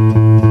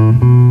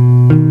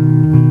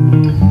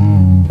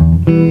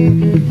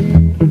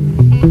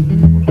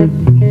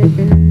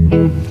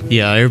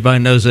 Yeah, everybody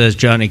knows that as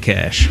Johnny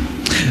Cash.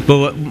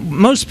 But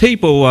most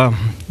people,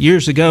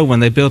 years ago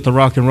when they built the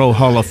Rock and Roll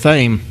Hall of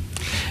Fame,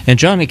 and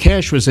Johnny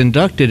Cash was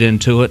inducted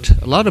into it,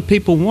 a lot of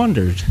people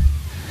wondered.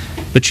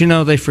 But you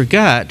know, they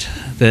forgot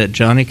that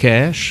Johnny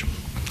Cash,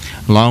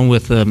 along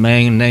with a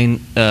man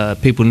named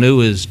people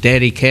knew as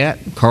Daddy Cat,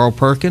 Carl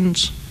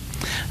Perkins,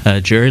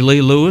 Jerry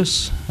Lee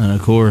Lewis, and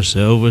of course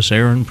Elvis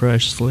Aaron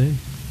Presley.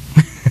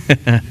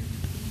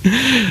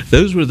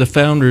 Those were the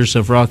founders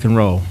of rock and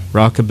roll,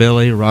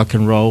 rockabilly, rock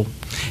and roll,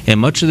 and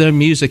much of their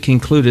music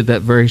included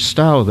that very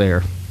style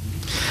there.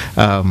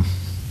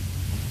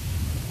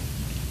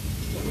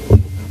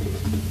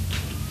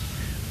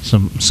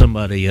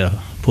 Somebody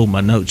pulled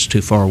my notes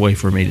too far away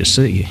for me to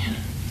see.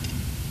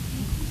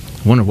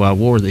 I wonder why I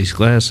wore these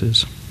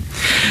glasses.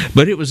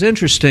 But it was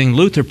interesting,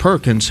 Luther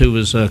Perkins, who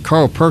was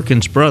Carl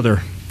Perkins'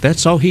 brother,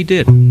 that's all he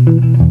did.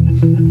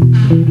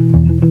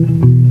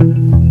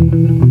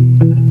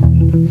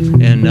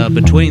 And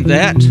between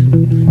that,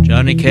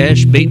 Johnny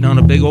Cash beating on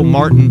a big old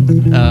Martin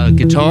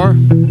guitar,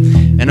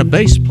 and a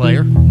bass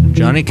player,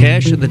 Johnny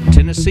Cash and the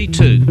Tennessee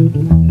Two.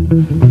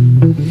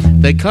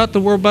 They caught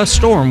the world by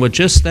storm with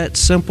just that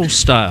simple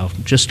style,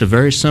 just a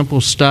very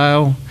simple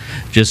style,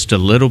 just a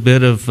little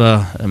bit of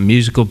a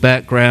musical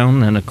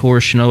background, and of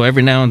course, you know,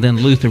 every now and then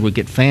Luther would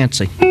get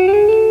fancy.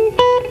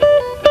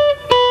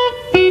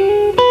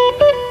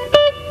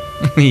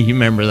 You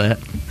remember that?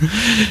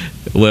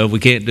 Well, we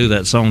can't do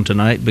that song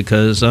tonight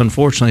because,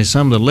 unfortunately,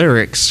 some of the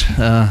lyrics,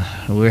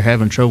 we're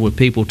having trouble with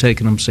people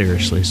taking them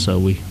seriously, so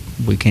we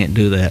can't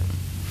do that.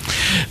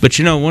 But,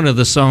 you know, one of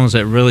the songs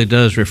that really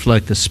does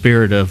reflect the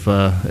spirit of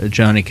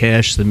Johnny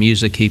Cash, the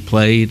music he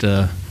played,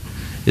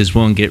 is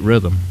one, Get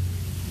Rhythm.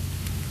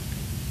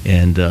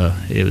 And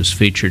it was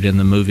featured in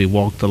the movie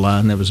Walk the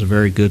Line. That was a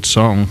very good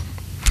song.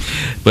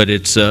 But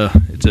it's a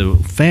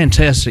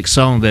fantastic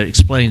song that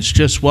explains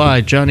just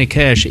why Johnny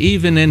Cash,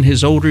 even in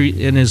his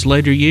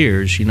later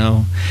years, you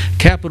know,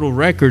 Capitol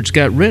Records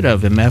got rid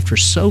of him after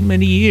so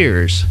many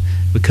years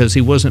because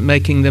he wasn't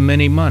making them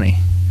any money.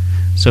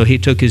 So he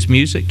took his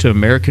music to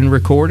American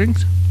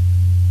Recordings,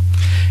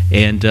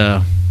 and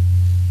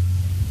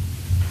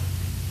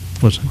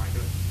what's it?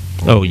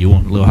 Oh, you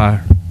want a little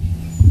higher?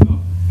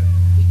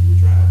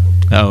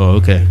 Oh,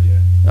 okay.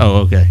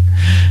 Oh, okay.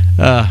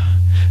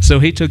 So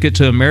he took it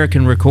to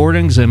American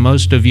Recordings, and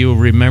most of you will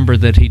remember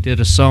that he did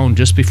a song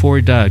just before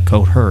he died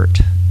called Hurt.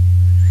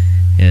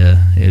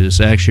 It was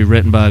actually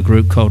written by a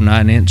group called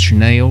 9 Inch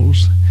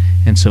Nails,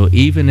 and so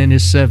even in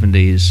his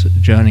 70s,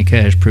 Johnny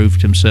Cash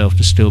proved himself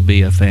to still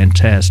be a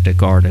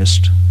fantastic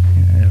artist,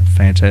 a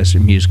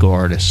fantastic musical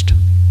artist.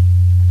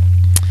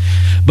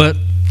 But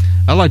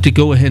I'd like to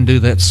go ahead and do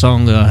that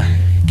song,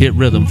 Get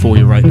Rhythm, for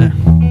you right now.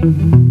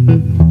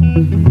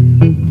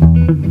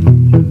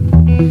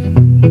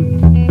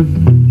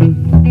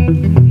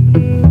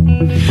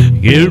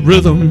 Get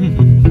rhythm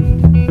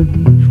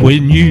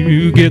when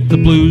you get the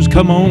blues.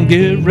 Come on,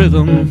 get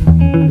rhythm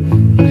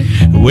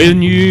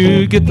when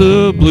you get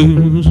the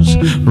blues.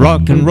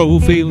 Rock and roll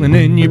feeling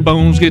in your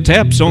bones. Get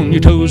taps on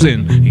your toes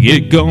and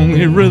get going.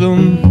 Get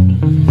rhythm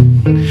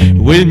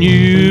when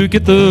you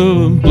get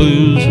the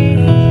blues.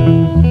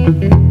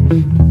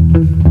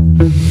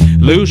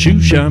 Little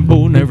shoe shine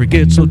boy never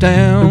gets so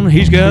down.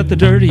 He's got the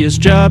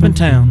dirtiest job in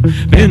town,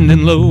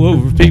 bending low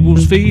over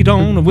people's feet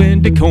on the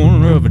windy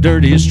corner of a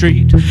dirtiest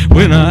street.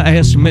 When I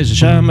asked him as he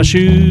shined my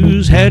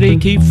shoes, how'd he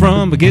keep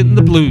from getting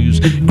the blues?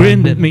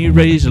 Grinned at me,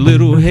 raised a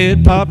little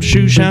head, popped a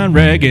shoe shine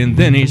rag, and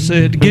then he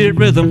said, get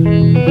rhythm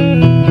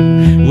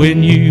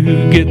when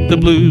you get the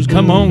blues.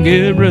 Come on,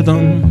 get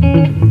rhythm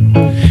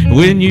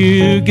when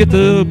you get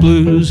the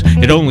blues.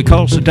 It only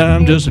costs a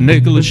dime, just a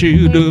nickel a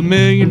shoe, do $1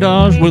 million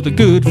worth of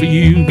good for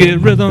you. Get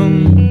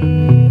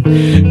rhythm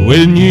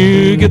when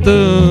you get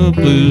the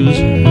blues.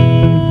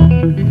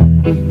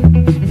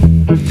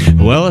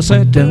 Well, I I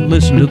sat down,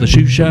 listened to the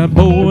shoe shine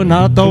boy, and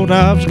I thought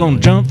I was gonna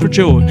jump for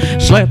joy.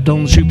 Slapped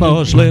on the shoe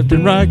polish left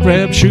and right,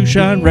 grabbed shoe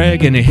shine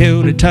rag, and he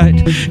held it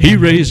tight. He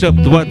raised up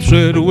the white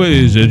sweat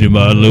away, said, "You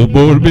my little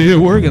boy to be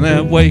working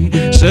that way."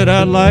 Said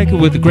I like it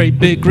with a great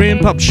big grin,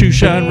 popped the shoe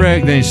shine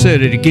rag, then he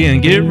said it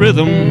again, "Get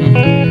rhythm.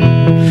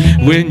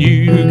 When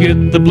you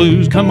get the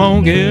blues, come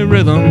on, get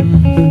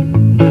rhythm.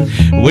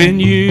 When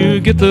you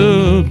get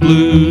the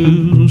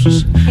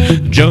blues,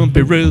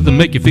 jumpy rhythm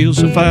make you feel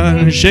so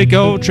fine. Shake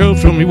all trouble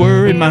from your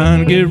worried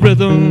mind. Get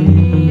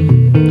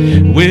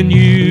rhythm when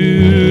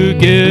you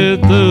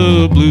get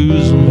the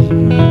blues."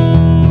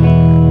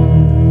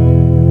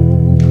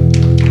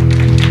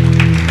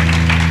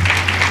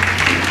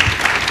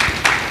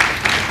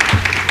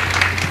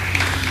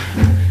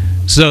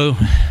 So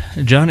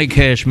Johnny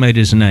Cash made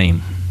his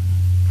name.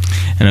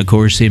 And of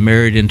course, he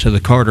married into the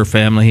Carter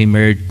family. He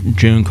married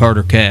June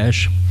Carter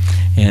Cash.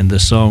 And the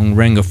song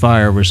Ring of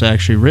Fire was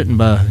actually written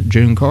by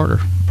June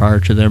Carter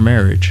prior to their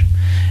marriage.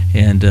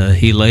 And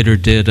he later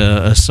did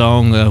a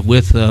song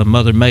with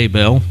Mother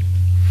Maybelle.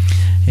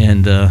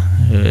 And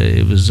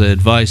it was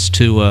advice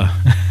to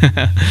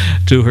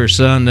to her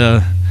son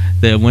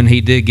that when he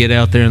did get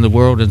out there in the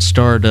world and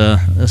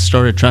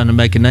started trying to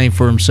make a name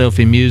for himself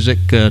in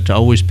music, to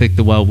always pick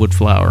the wildwood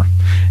flower.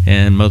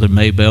 And Mother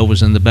Maybelle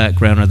was in the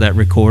background of that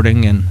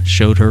recording and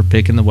showed her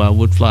picking the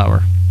wildwood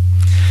flower.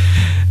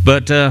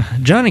 But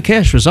Johnny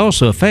Cash was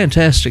also a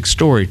fantastic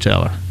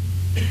storyteller.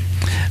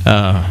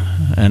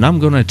 And I'm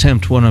going to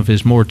attempt one of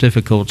his more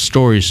difficult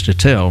stories to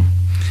tell.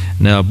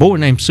 Now, A Boy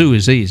Named Sue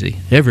is easy.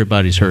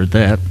 Everybody's heard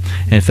that.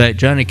 In fact,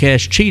 Johnny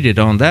Cash cheated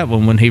on that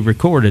one when he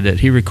recorded it.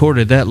 He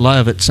recorded that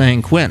live at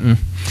San Quentin.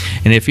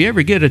 And if you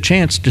ever get a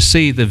chance to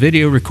see the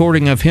video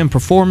recording of him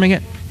performing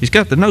it, he's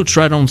got the notes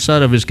right on the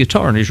side of his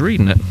guitar and he's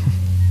reading it.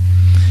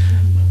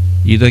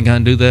 You think I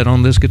can do that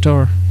on this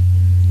guitar?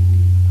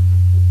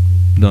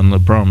 Doesn't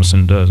look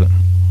promising, does it?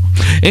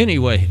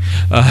 Anyway,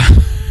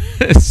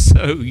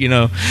 so, you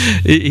know,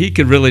 he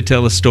could really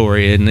tell a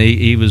story, and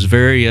he was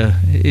very,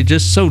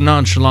 just so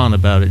nonchalant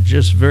about it,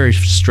 just very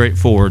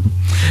straightforward.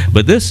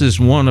 But this is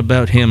one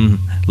about him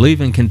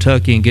leaving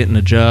Kentucky and getting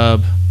a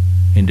job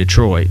in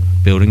Detroit,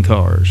 building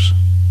cars.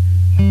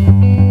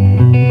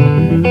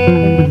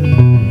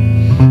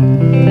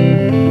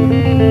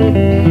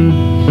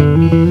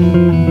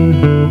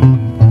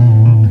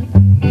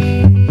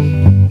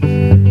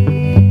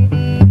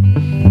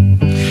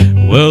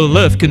 Well,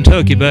 left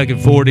Kentucky back in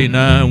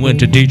 '49, went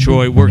to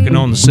Detroit working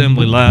on the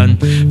assembly line.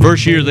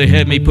 First year they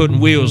had me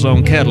putting wheels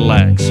on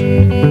Cadillacs.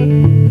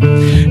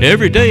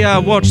 Every day I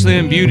watched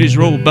them beauties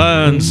roll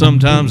by, and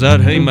sometimes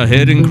I'd hang my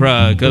head and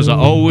cry, 'cause I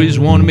always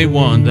wanted me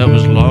one that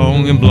was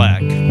long and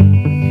black.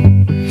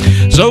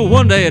 So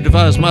one day I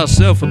devised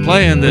myself a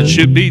plan that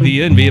should be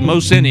the envy of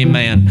most any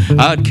man.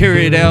 I'd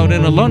carry it out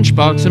in a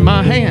lunchbox in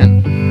my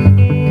hand.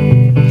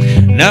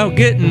 Now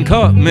getting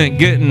caught meant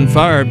getting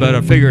fired, but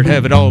I figured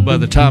have it all by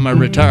the time I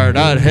retired.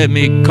 I'd have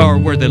me a car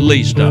worth at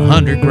least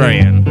 $100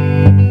 grand.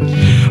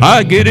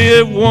 I get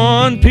it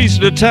one piece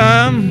at a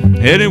time,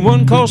 and it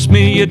wouldn't cost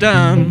me a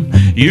dime.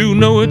 You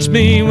know it's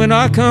me when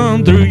I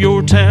come through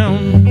your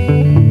town.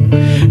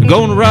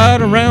 Gonna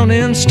ride around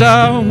in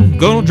style,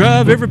 gonna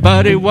drive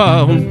everybody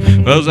wild,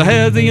 'cause I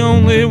have the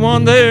only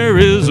one there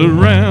is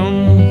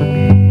around.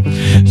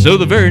 So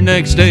the very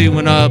next day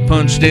when I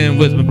punched in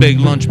with my big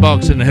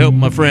lunchbox and to help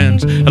my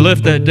friends, I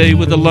left that day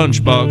with a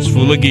lunchbox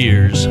full of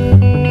gears.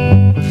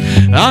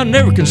 I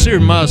never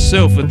considered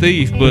myself a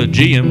thief, but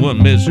gee, and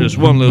wouldn't miss just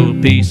one little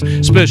piece,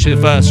 especially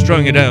if I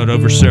strung it out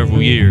over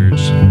several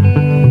years.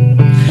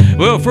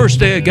 Well, first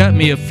day I got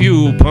me a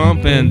fuel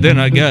pump, and then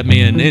I got me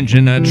an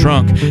engine and a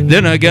trunk,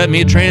 then I got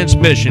me a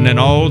transmission and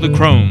all the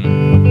chrome.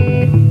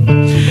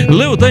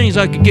 Little things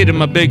I could get in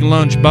my big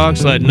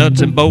lunchbox, like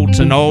nuts and bolts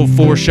and all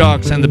 4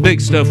 shocks, and the big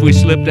stuff we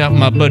slipped out in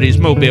my buddy's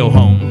mobile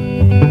home.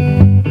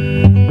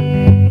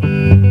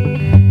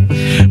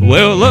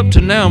 Well, up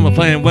to now my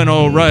plan went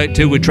all right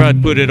till we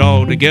tried to put it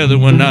all together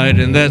one night,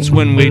 and that's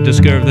when we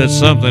discovered that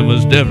something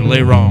was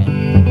definitely wrong.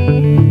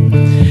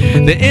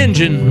 The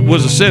engine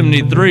was a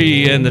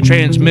 73 and the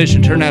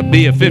transmission turned out to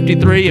be a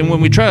 53, and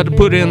when we tried to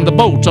put in the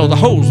bolts, all the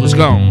holes was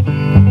gone.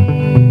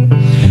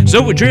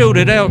 So we drilled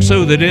it out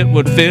so that it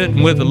would fit,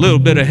 and with a little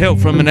bit of help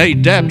from an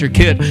adapter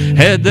kit,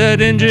 had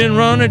that engine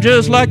running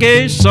just like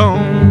a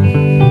song.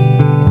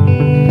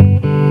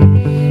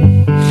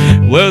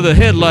 Well, the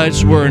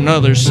headlights were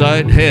another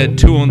sight, had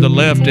 2 on the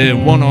left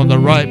and 1 on the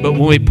right, but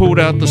when we pulled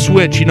out the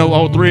switch, you know,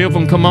 all 3 of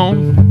them come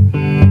on.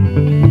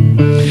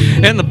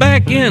 And the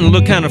back end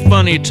looked kind of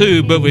funny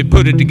too, but we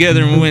put it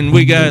together, and when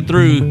we got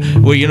through,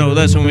 well, you know,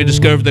 that's when we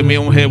discovered that we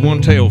only had 1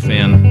 tail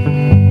fin.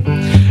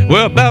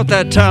 Well, about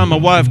that time, my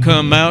wife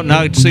come out, and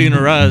I could see in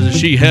her eyes that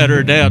she had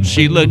her doubts.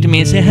 She looked at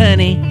me and said,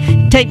 "Honey,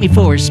 take me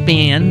for a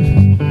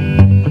spin."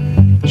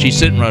 She's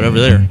sitting right over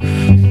there.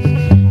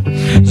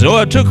 So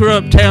I took her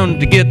uptown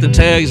to get the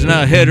tags, and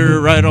I headed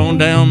her right on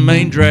down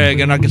Main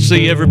Drag, and I could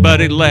see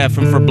everybody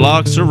laughing for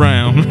blocks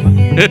around.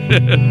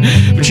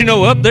 But you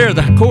know, up there at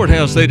the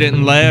courthouse, they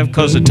didn't laugh,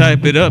 because to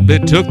type it up,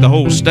 it took the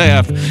whole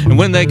staff. And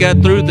when they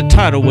got through, the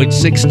title weighed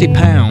 60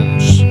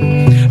 pounds.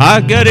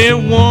 I got it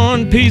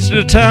one piece at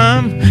a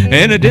time,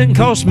 and it didn't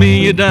cost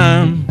me a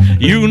dime.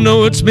 You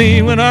know it's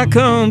me when I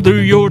come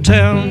through your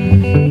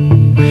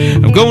town.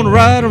 I'm gonna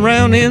ride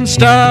around in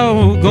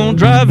style, gonna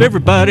drive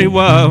everybody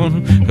wild,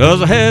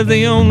 'cause I have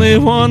the only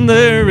one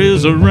there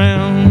is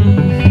around.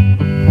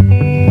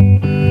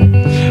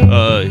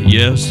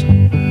 Yes.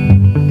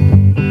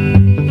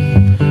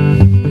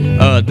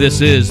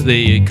 This is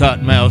the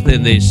Cottonmouth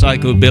in the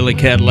Psychobilly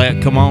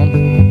Cadillac. Come on.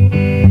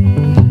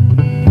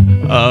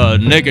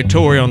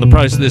 Negatory on the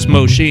price of this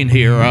machine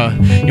here.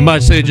 You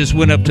might say it just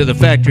went up to the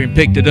factory and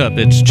picked it up.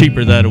 It's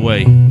cheaper that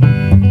way.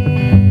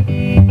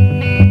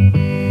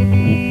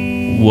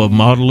 What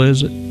model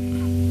is it?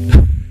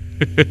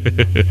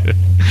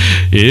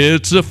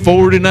 It's a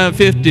 49,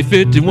 50,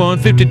 51,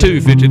 52,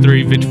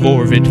 53,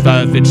 54,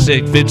 55,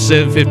 56,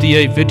 57,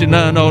 58,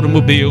 59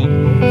 automobile.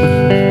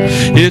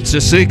 It's a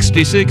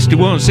 60,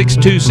 61,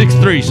 62,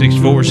 63,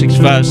 64,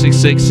 65,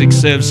 66,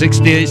 67,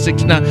 68,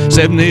 69,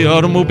 70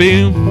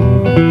 automobile.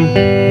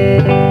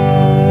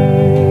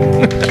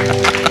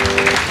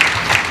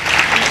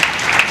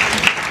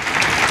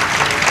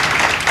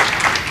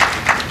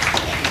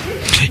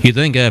 You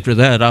think after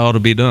that I ought to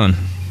be done.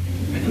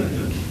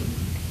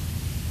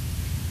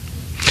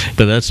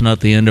 But that's not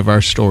the end of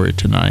our story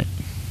tonight.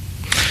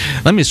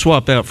 Let me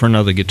swap out for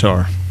another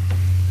guitar.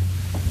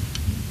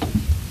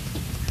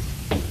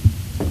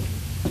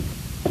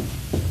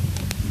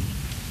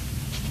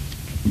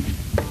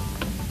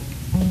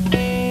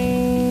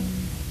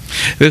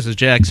 This is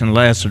Jackson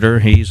Lassiter.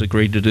 He's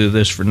agreed to do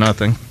this for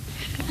nothing.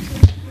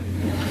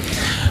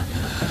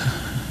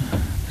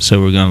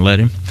 So we're going to let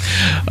him.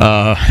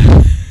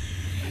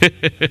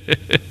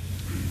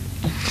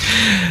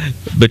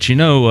 But you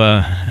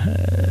know,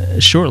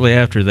 shortly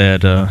after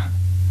that,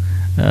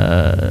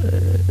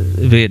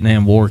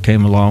 Vietnam War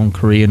came along,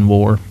 Korean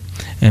War,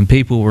 and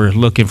people were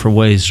looking for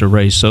ways to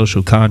raise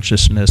social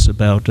consciousness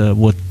about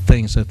what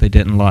things that they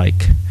didn't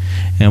like.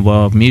 And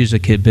while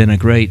music had been a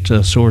great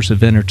source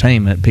of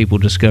entertainment, people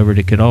discovered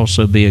it could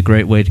also be a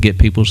great way to get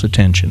people's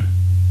attention.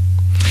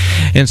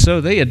 And so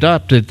they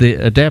adapted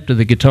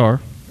the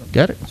guitar.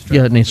 Got it?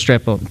 Yeah, it needs a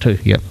strap on too.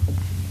 Yep.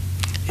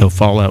 He'll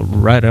fall out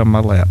right out of my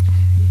lap.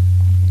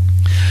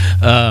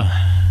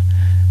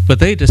 But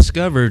they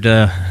discovered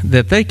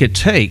that they could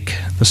take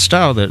the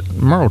style that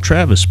Merle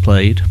Travis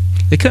played.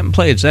 They couldn't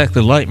play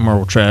exactly like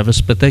Merle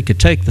Travis, but they could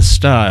take the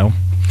style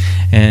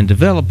and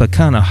develop a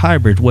kind of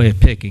hybrid way of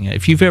picking it.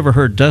 If you've ever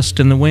heard Dust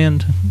in the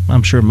Wind,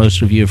 I'm sure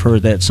most of you have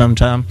heard that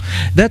sometime.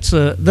 That's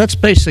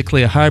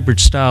basically a hybrid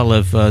style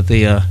of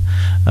the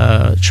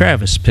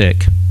Travis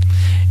pick.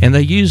 And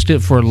they used it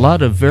for a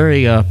lot of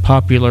very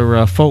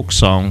popular folk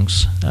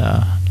songs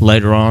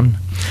later on.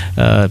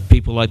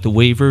 People like the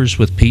Weavers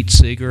with Pete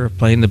Seeger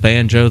playing the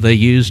banjo, they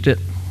used it.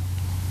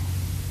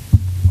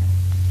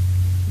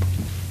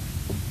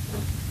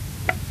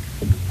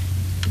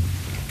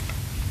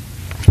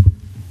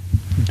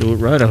 Do it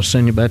right, I'll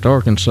send you back to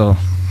Arkansas.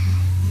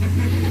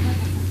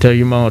 Tell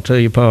your ma, tell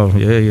your pa.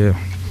 Yeah.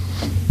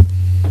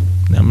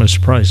 Now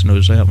Mr. Price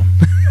knows that one.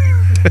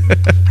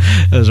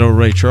 That's old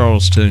Ray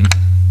Charles tune.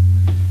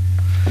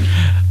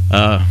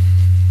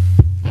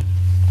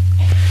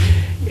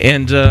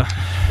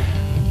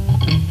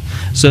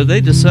 So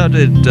they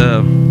decided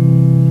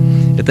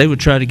that they would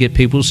try to get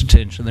people's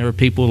attention. There were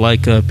people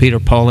like Peter,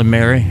 Paul, and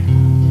Mary.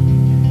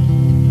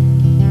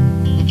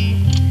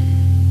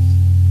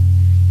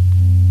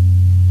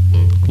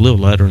 A little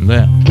lighter than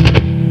that.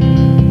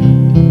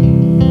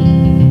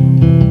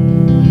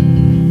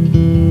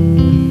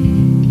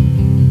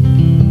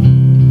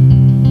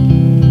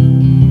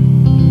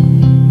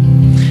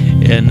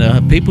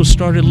 And people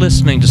started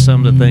listening to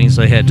some of the things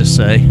they had to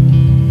say.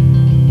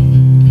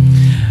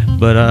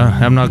 But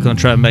I'm not going to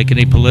try to make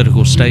any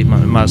political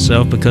statement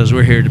myself, because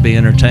we're here to be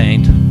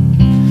entertained.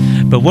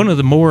 But one of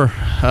the more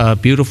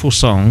beautiful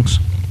songs,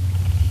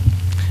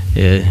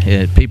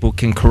 people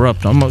can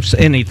corrupt almost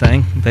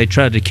anything. They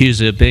tried to accuse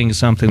it of being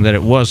something that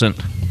it wasn't.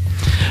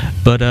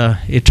 But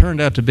it turned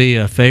out to be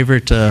a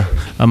favorite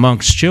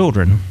amongst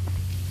children.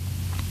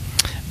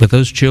 But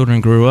those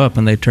children grew up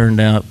and they turned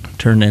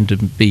into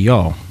be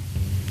y'all.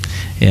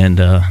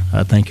 And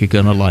I think you're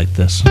going to like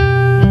this.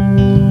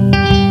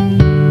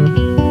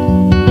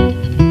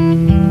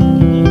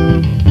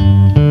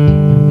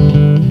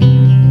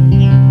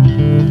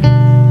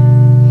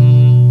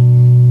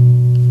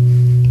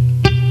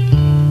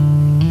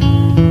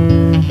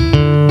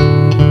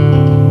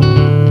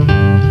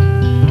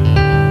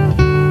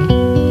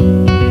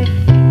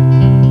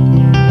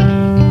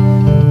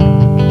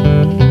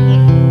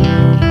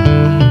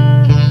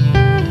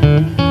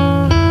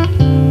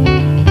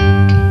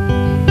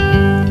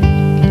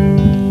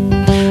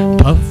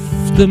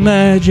 the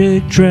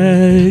magic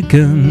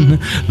dragon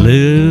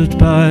lived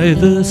by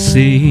the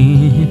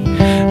sea,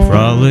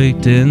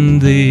 frolicked in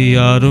the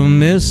autumn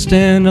mist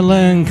in a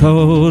land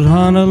called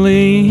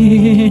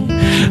Honolulu.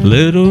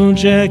 Little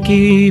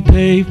Jackie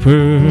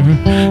Paper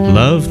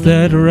loved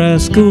that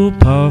rascal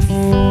Puff,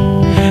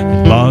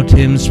 bought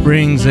him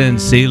springs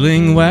and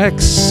sealing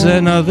wax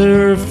and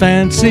other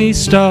fancy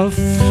stuff.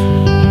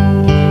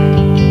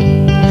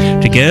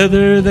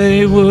 Together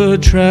they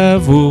would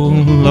travel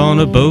on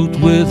a boat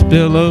with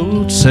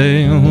billowed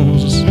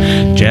sails.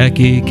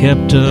 Jackie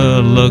kept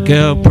a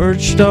lookout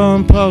perched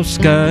on Puff's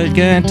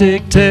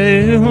gigantic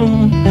tail.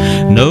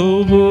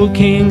 Noble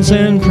kings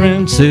and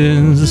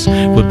princes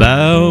would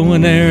bow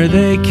whene'er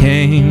they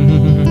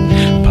came.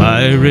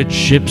 Pirate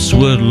ships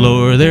would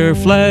lower their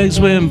flags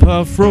when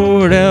Puff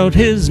roared out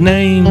his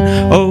name.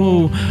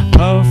 Oh,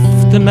 Puff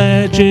the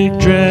magic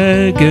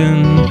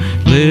dragon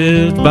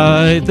lived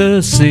by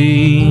the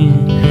sea,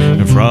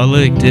 and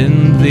frolicked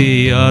in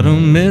the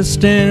autumn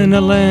mist in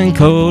a land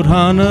called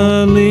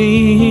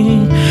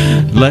Honolulu.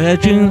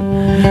 Legend,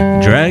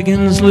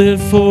 dragons live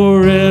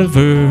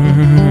forever,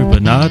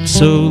 but not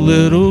so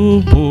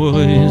little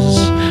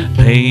boys.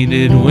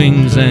 Painted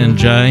wings and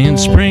giant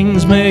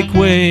springs make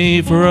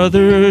way for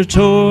other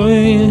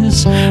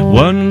toys.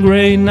 One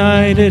great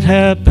night it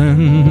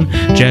happened,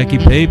 Jackie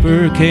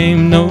Paper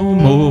came no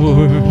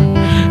more,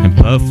 and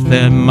Puff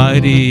that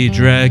mighty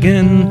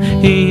dragon,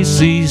 he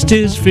ceased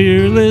his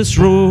fearless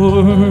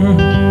roar.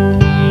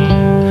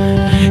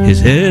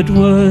 His head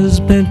was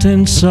bent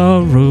in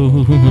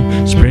sorrow,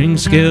 spring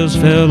scales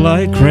fell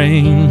like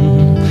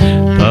rain.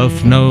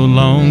 Puff no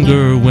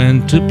longer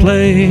went to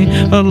play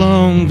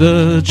along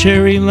the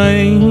cherry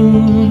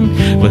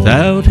lane.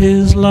 Without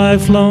his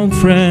lifelong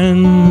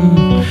friend,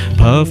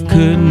 Puff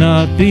could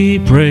not be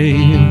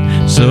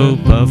brave. So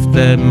Puff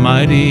that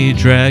mighty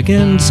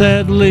dragon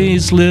sadly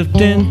slipped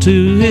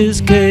into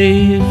his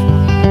cave.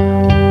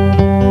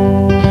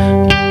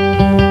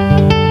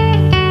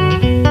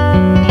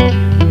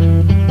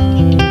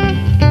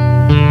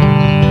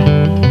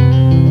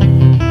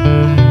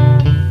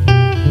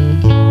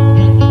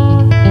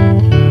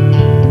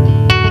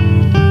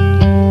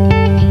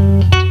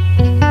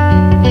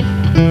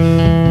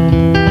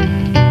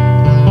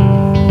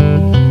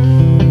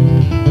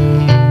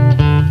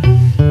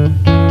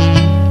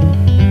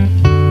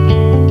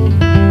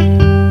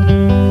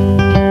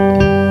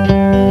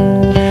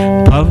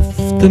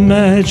 The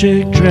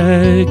magic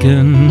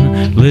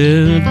dragon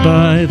lived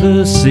by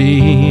the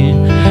sea,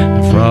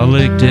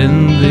 frolicked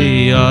in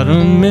the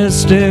autumn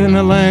mist in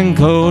a land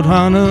called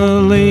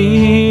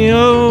Honolulu.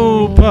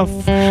 Oh, Puff,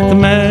 the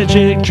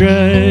magic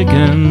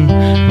dragon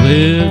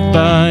lived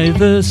by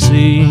the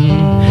sea,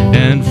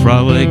 and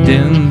frolicked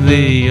in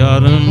the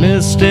autumn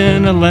mist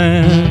in a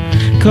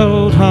land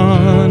called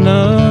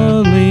Honolulu.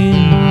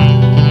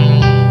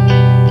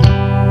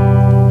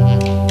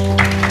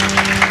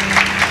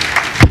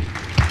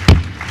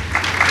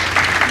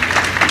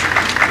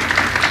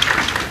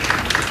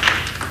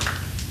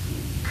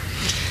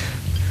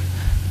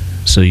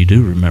 So you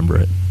do remember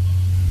it.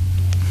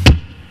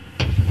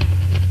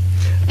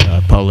 I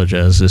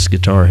apologize, this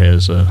guitar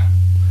has the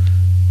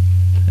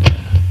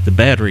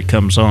battery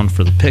comes on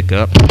for the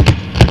pickup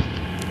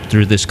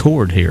through this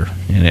cord here,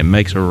 and it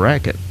makes a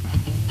racket.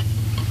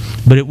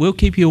 But it will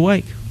keep you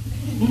awake.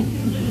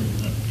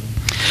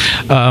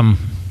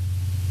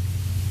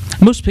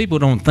 Most people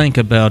don't think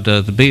about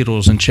the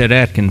Beatles and Chet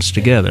Atkins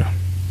together.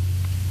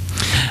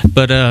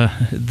 But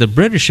the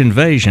British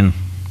invasion,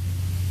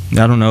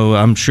 I don't know,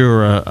 I'm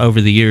sure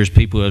over the years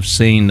people have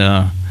seen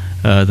the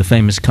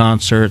famous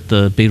concert,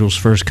 the Beatles'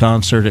 first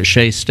concert at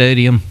Shea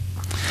Stadium.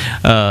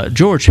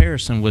 George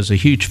Harrison was a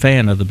huge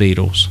fan of the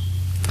Beatles.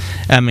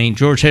 I mean,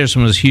 George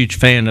Harrison was a huge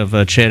fan of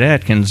Chet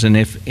Atkins, and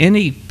if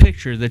any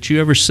picture that you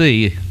ever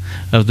see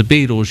of the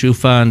Beatles, you'll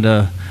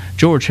find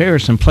George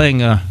Harrison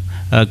playing a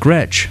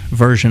Gretsch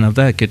version of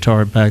that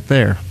guitar back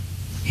there.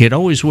 He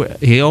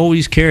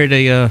always carried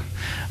a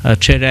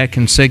Chet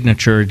Atkins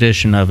signature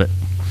edition of it.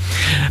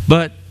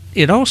 But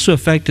it also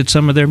affected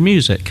some of their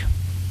music.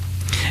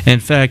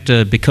 In fact,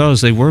 because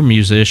they were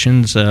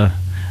musicians,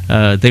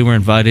 they were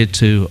invited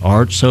to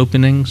arts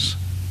openings.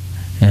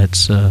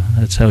 That's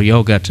how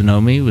y'all got to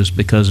know me, was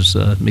because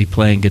of me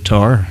playing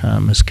guitar.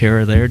 Miss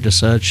Kara there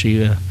decided she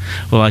would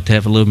like to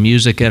have a little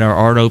music at our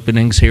art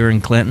openings here in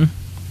Clinton.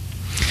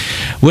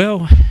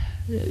 Well,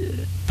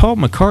 Paul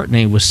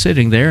McCartney was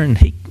sitting there, and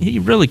he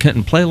really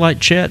couldn't play like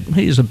Chet.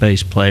 He's a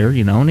bass player,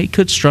 you know, and he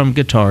could strum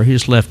guitar.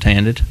 He's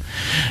left-handed.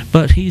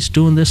 But he's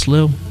doing this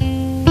little...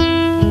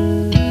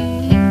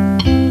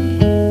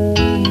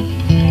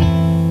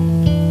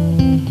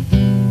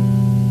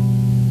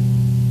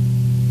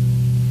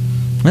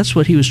 That's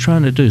what he was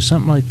trying to do,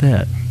 something like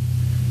that.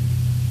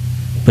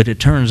 But it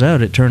turned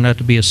out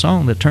to be a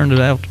song that turned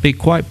out to be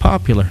quite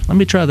popular. Let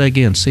me try that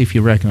again, see if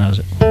you recognize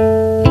it.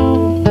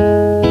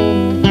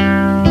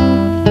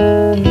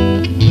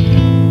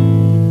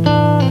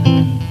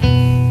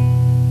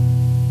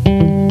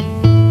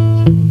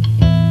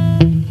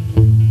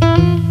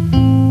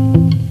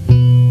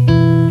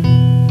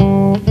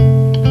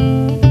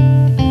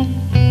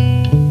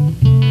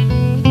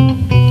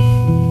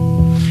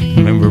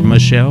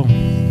 shell.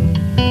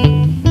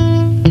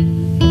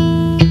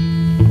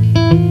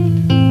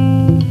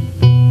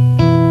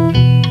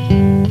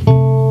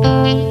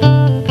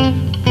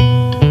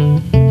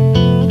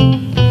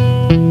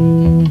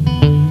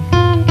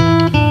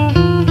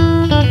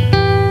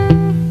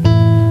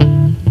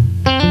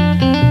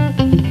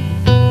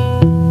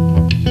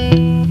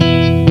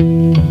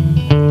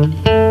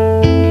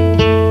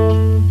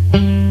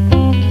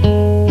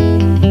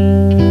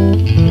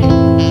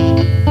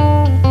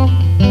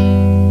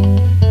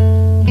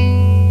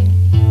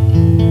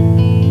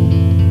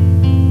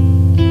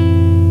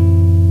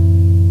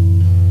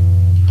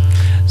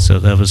 So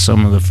that was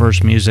some of the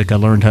first music I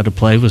learned how to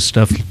play, was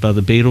stuff by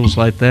the Beatles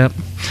like that.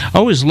 I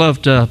always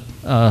loved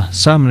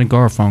Simon and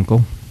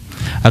Garfunkel.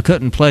 I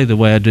couldn't play the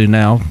way I do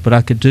now, but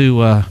I could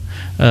do a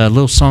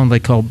little song they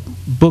called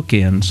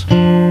Bookends.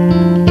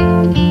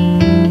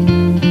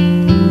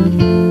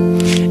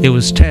 It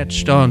was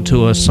attached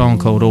onto a song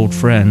called Old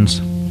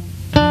Friends.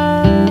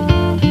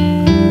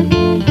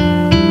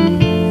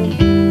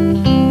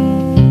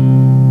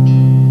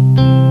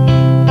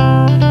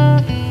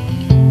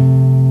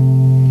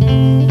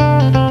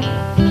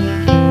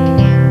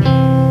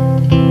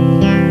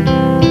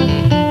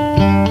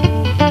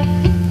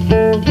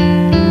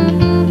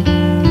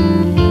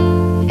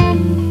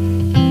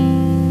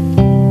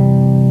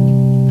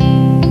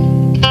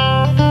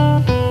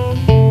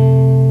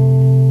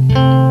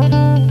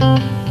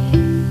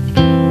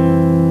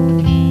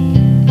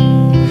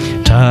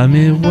 Time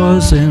it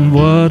was, and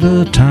what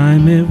a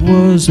time it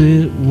was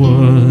a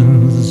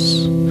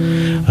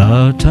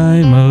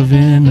time of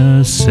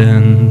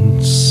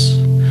innocence,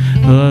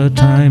 a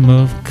time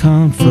of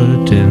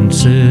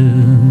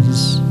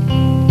confidences.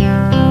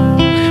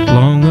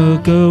 Long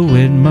ago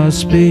it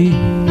must be,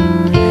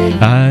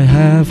 I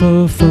have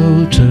a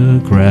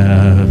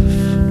photograph,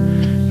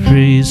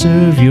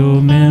 preserve your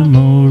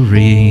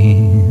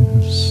memories,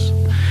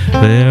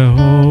 they're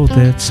all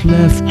that's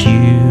left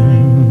you.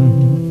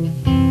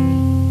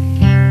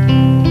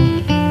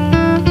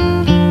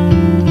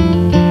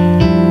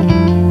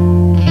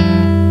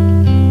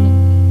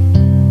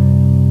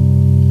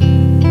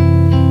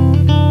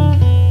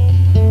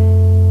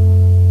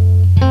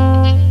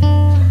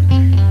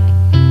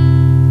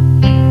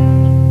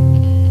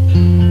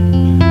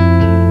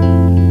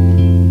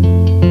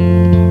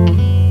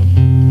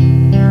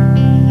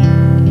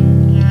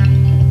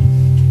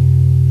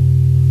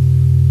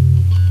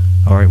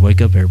 All right,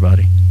 wake up,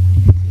 everybody.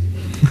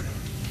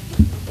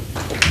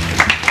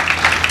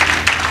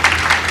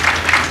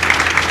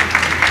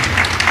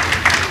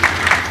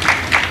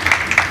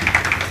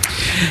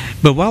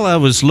 But while I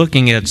was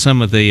looking at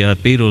some of the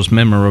Beatles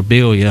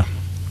memorabilia,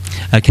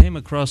 I came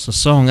across a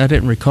song I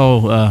didn't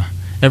recall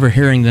ever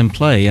hearing them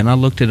play, and I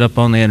looked it up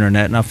on the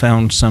internet, and I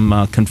found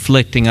some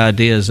conflicting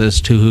ideas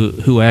as to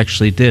who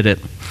actually did it.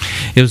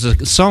 It was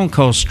a song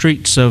called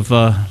Streets of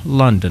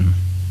London.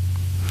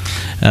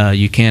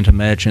 You can't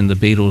imagine the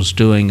Beatles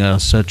doing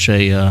such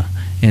a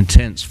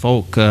intense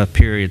folk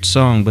period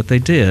song, but they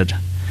did.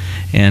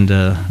 And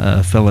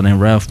a fellow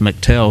named Ralph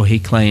McTell, he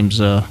claims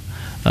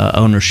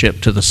ownership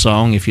to the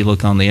song if you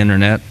look on the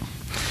internet.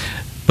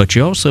 But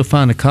you also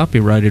find a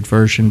copyrighted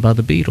version by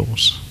the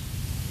Beatles.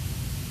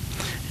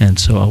 And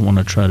so I want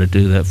to try to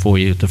do that for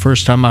you. The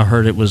first time I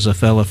heard it was a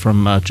fellow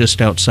from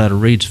just outside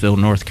of Reidsville,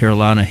 North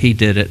Carolina. He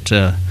did it,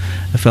 a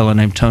fellow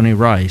named Tony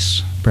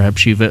Rice.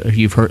 Perhaps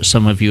you've heard,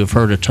 some of you have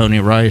heard of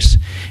Tony Rice.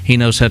 He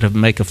knows how to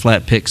make a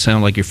flat pick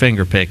sound like you're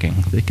finger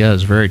picking. The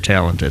guy's very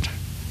talented.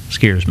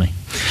 Scares me.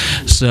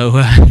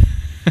 So,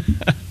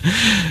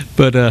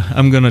 but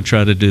I'm going to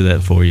try to do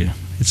that for you.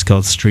 It's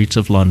called Streets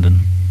of London.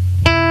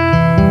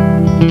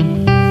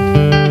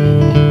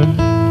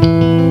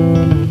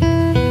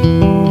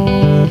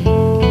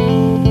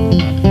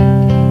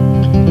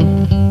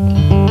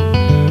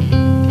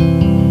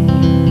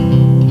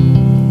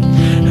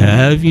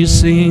 Have you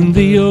seen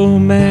the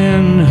old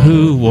man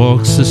who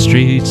walks the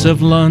streets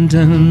of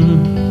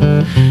London?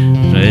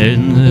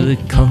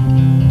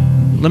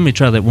 Let me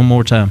try that one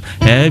more time.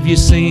 Have you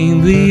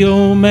seen the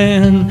old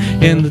man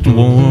in the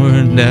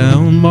worn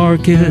down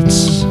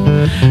markets?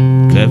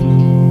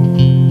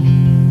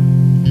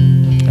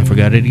 I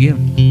forgot it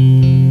again.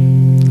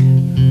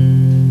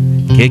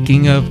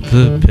 Kicking up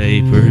the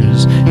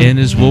papers in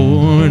his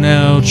worn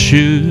out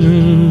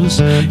shoes.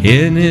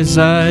 In his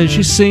eyes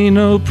you see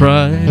no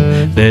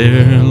pride,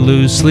 they're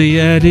loosely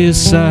at his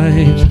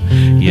side.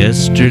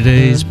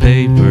 Yesterday's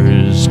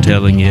papers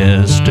telling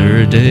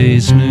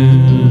yesterday's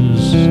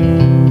news.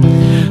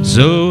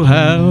 So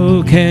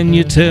how can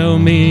you tell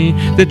me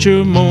that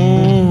you're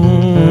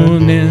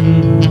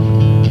mourning?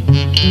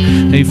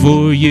 Hey,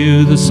 for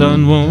you the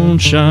sun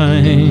won't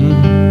shine.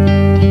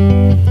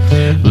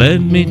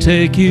 Let me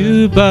take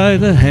you by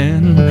the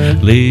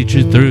hand, lead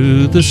you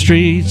through the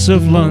streets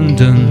of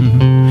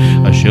London.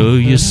 I'll show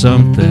you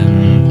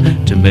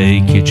something to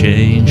make you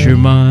change your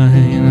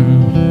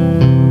mind.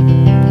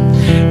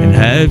 And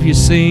have you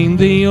seen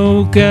the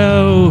old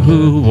gal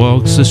who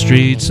walks the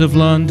streets of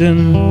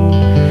London?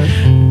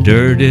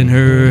 dirt in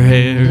her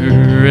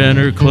hair and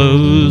her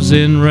clothes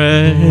in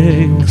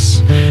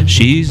rags.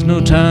 She's no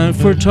time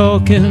for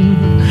talking,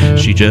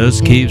 she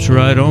just keeps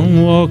right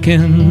on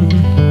walking,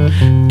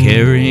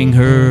 carrying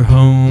her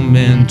home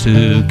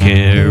into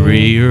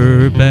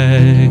carrier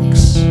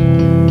bags.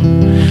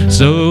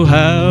 So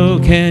how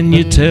can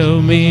you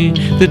tell me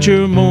that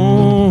you're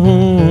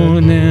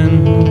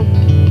mourning?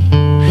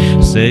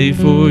 Say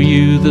for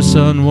you the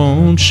sun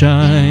won't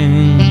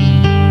shine.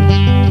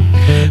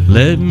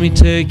 Let me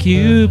take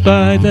you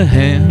by the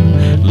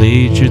hand,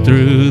 lead you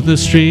through the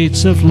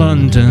streets of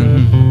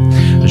London,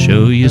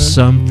 show you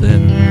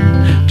something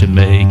to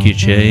make you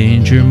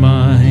change your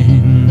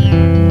mind.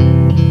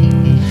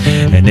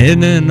 And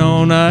in an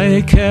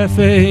all-night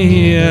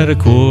cafe at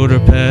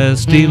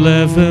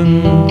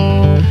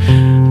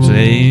 11:15,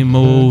 same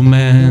old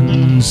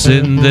man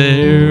sitting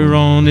there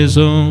on his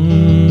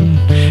own,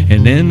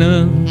 and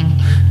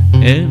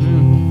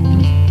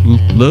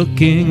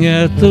looking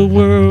at the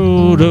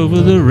world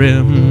over the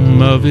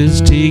rim of his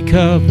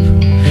teacup.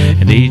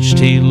 And each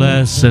tea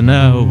lasts an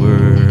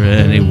hour,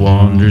 and he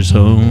wanders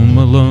home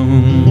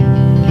alone.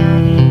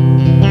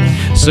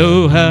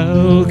 So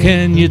how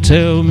can you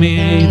tell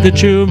me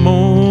that you're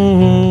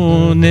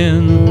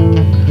mourning?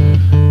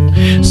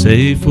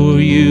 Say for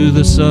you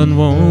the sun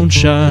won't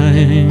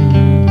shine.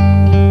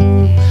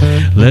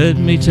 Let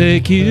me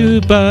take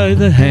you by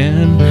the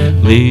hand,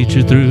 lead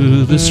you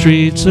through the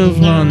streets of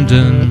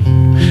London,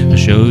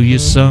 show you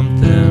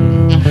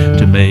something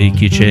to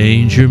make you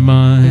change your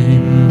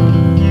mind.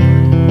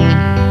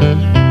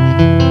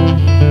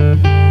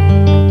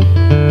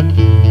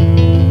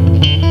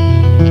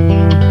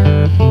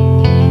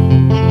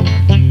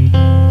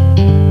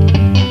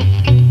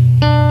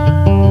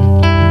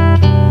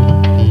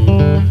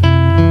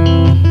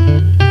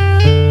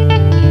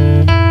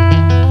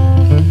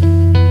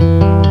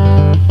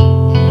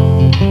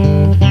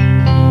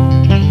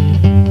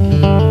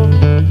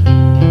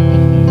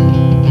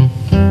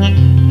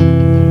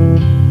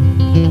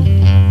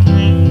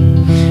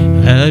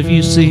 Have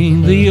you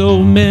seen the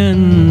old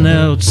men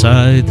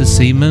outside the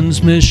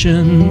Seaman's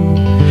Mission?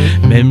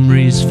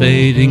 Memories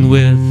fading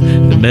with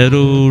the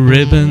metal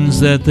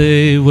ribbons that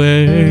they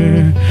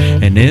wear.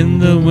 And in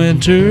the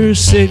winter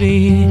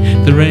city,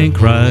 the rain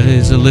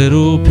cries a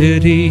little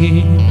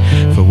pity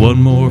for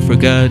one more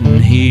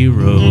forgotten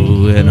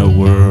hero in a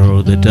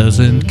world that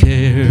doesn't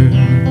care.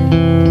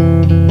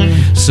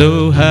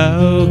 So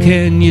how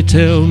can you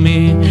tell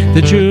me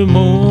that you're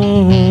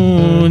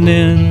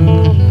mourning?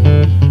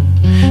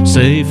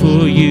 Say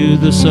for you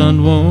the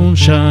sun won't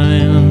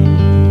shine.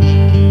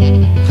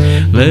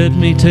 Let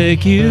me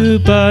take you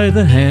by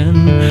the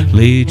hand,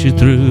 lead you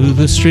through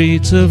the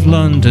streets of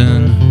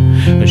London,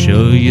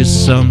 show you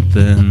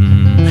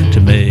something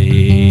to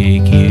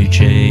make you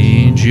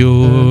change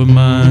your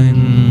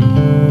mind.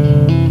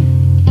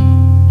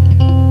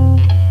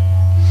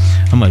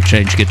 I'm going to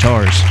change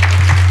guitars.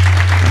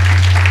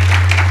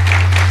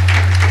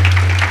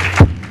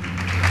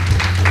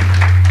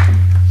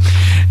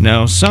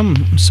 Now, some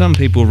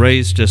people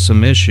raised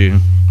some issue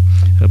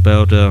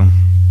about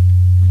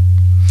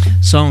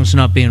songs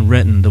not being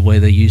written the way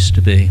they used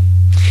to be.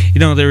 You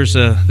know, there's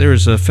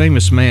a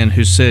famous man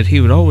who said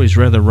he would always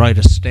rather write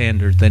a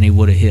standard than he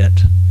would a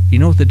hit. You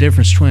know what the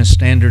difference between a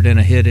standard and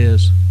a hit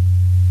is?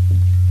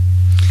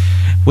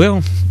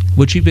 Well,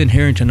 what you've been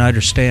hearing tonight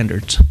are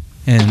standards,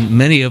 and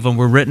many of them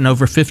were written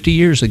over 50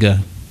 years ago.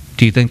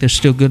 Do you think they're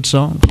still good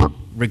songs,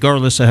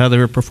 regardless of how they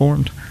were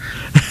performed?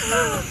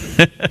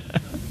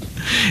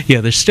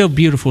 Yeah, they're still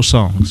beautiful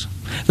songs.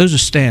 Those are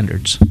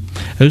standards.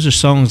 Those are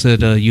songs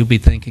that you'll be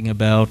thinking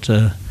about.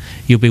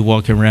 You'll be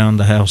walking around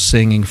the house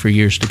singing for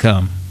years to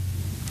come.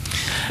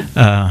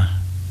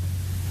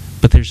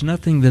 But there's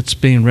nothing that's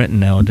being written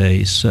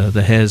nowadays that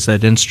has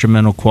that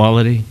instrumental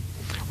quality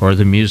or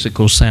the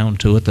musical sound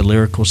to it, the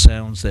lyrical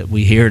sounds that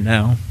we hear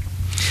now.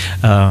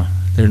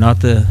 They're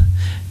not the.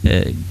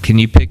 Can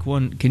you pick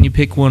one? Can you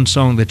pick one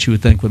song that you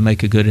would think would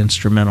make a good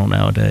instrumental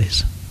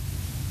nowadays?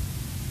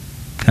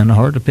 Kind of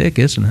hard to pick,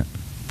 isn't it?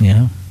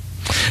 Yeah.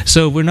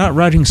 So we're not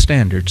writing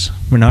standards.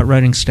 We're not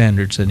writing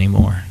standards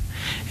anymore.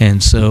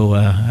 And so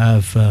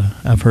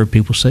I've heard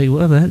people say,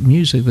 well, that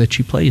music that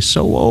you play is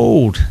so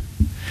old.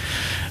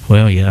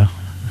 Well, yeah.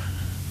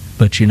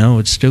 But you know,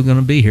 it's still going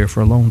to be here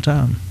for a long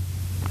time.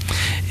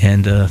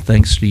 And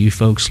thanks to you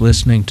folks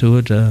listening to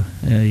it,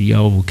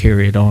 y'all will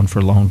carry it on for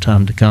a long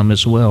time to come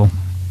as well.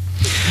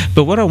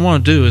 But what I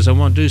want to do is I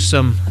want to do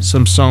some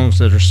songs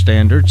that are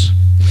standards.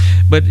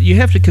 But you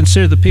have to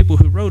consider the people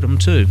who wrote them,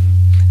 too.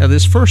 Now,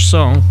 this first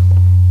song,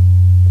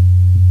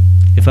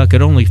 if I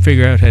could only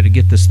figure out how to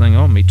get this thing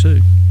on me,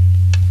 too.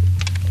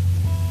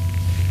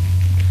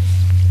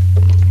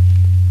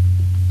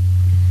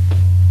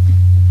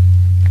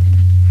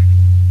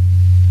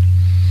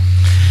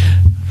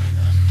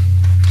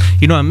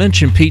 You know, I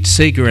mentioned Pete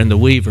Seeger and the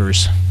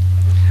Weavers.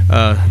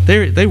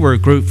 They were a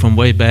group from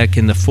way back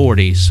in the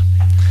 40s.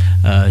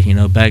 You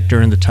know, back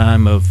during the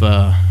time of...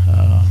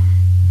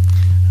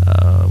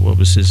 what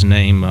was his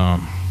name?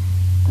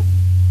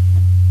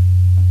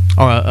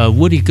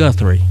 Woody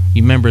Guthrie.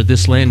 You remember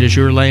This Land Is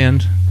Your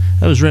Land?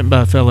 That was written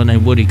by a fellow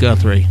named Woody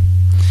Guthrie.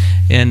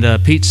 And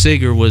Pete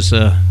Seeger was,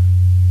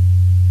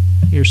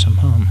 here's some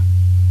hum.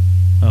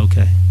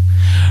 Okay.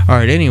 All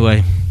right,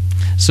 anyway.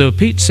 So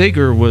Pete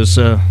Seeger was,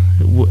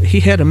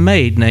 he had a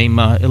maid named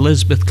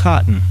Elizabeth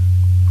Cotton.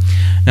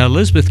 Now,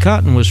 Elizabeth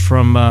Cotton was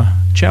from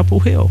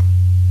Chapel Hill.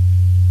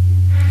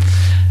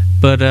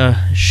 But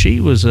she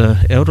was an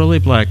elderly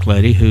black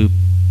lady who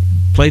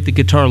played the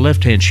guitar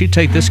left hand. She'd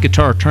take this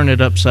guitar, turn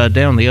it upside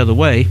down the other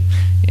way,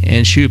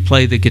 and she would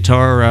play the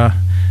guitar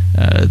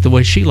the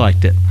way she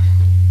liked it.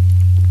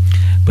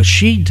 But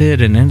she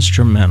did an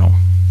instrumental,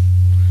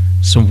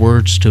 some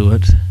words to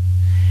it,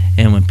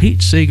 and when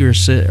Pete Seeger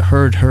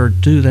heard her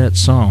do that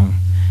song,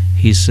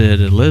 he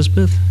said,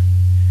 "Elizabeth,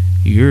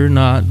 you're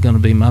not going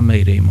to be my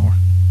maid anymore."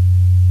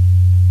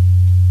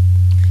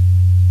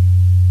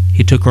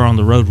 He took her on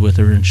the road with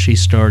her, and she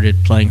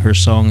started playing her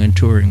song and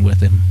touring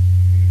with him.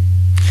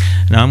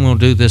 Now I'm going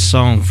to do this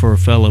song for a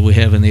fellow we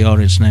have in the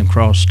audience named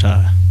Cross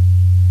Tie.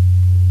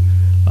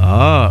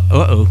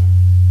 Uh-oh.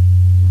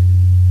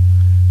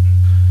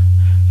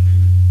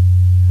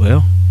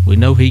 Well, we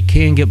know he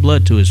can get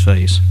blood to his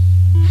face.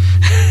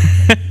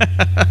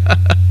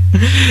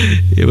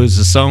 It was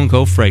a song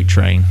called Freight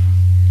Train.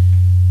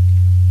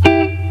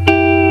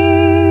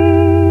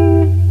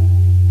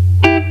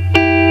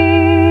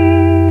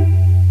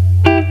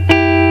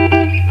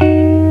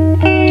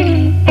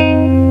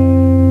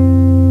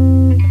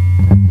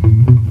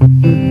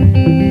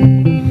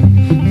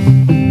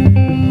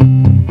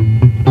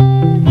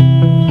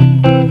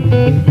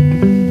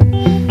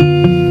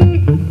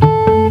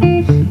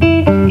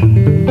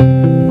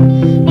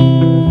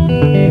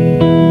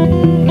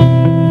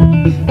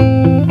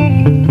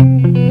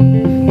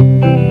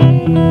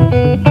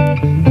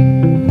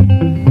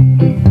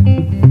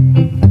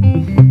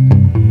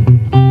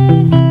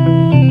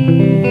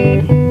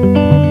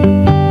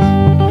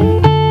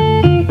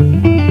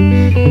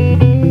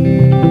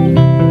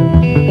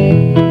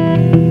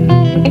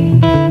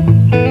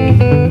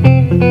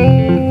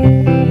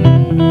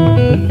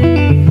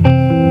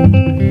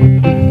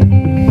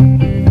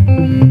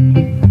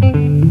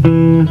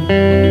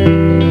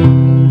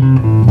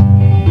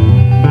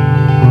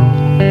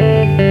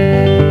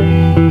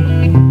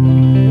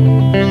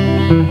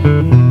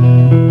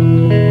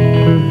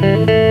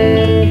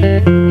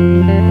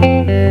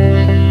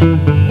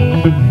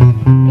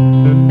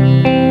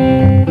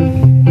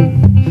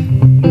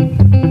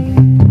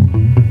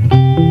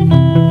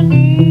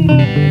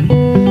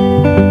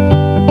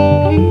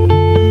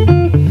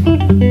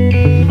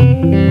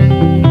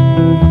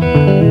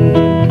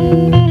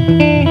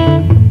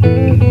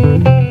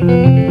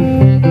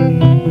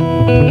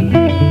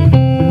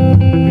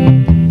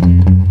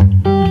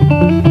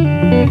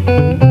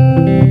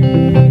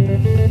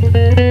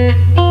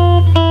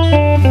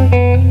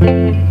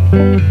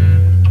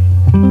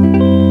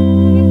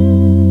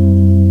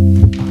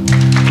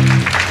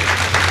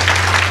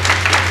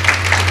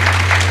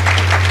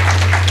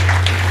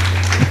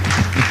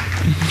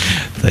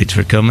 Thanks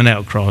for coming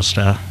out, Cross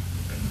Tie.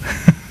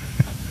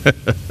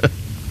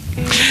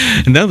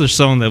 Another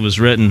song that was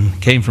written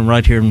came from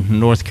right here in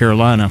North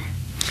Carolina,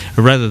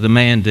 or rather the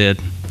man did.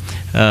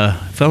 A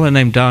fellow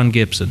named Don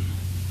Gibson.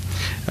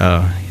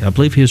 I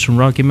believe he was from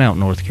Rocky Mount,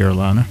 North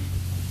Carolina.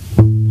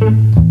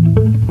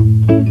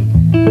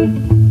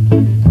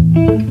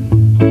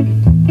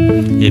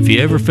 If you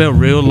ever felt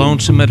real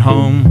lonesome at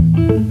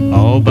home,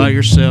 all by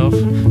yourself,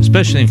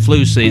 especially in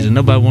flu season,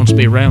 nobody wants to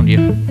be around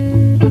you.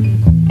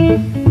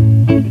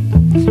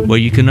 Well,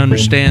 you can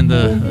understand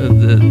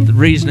the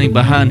reasoning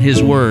behind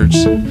his words.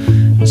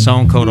 A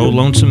song called "Oh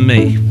Lonesome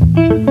Me."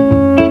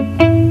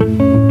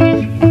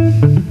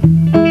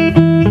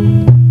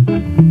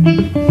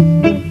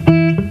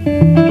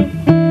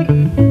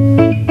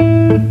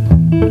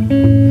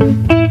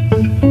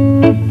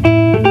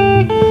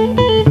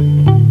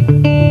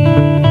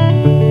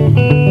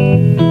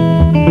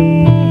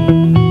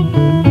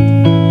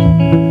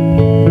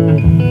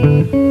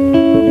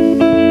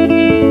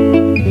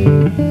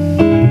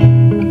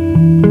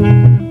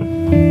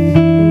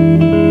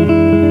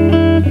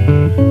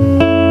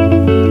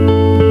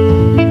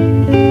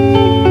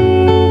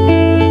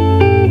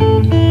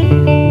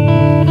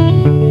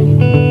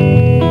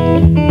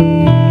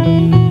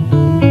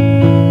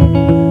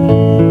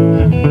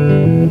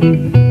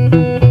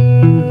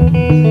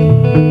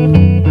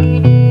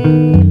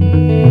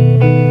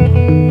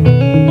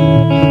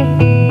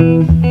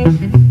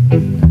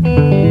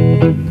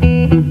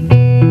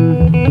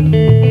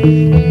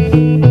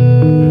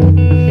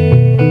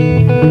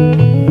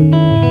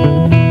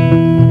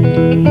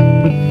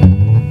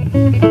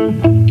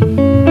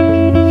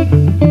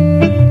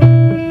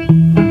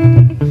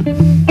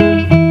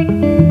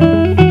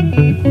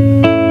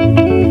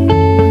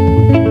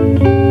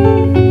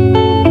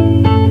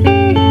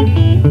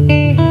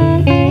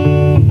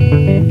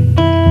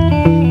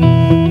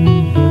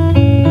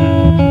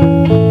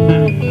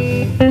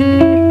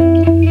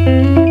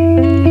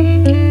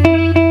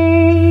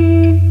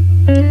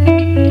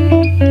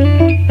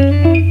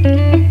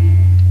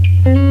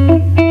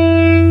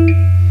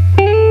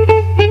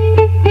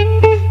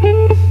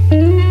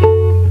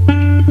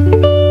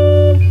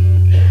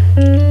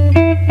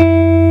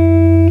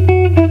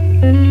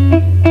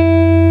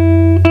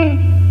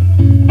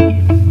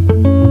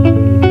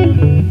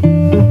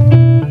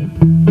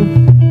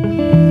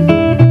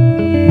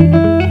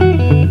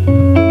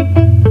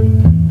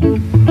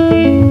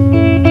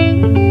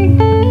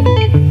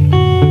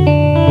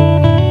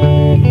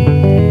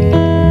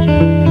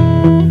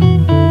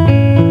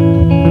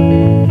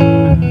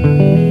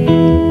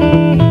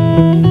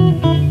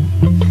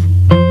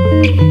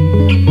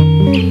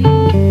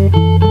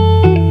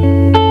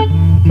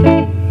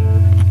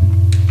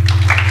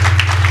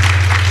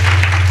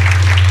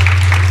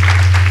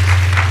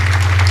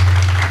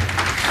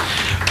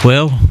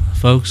 Well,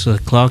 folks, the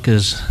clock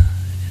is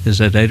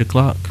at 8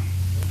 o'clock.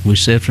 We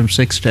said from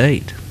 6 to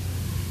 8.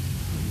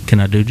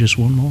 Can I do just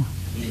one more?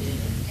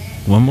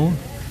 One more?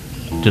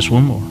 Just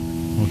one more.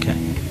 Okay.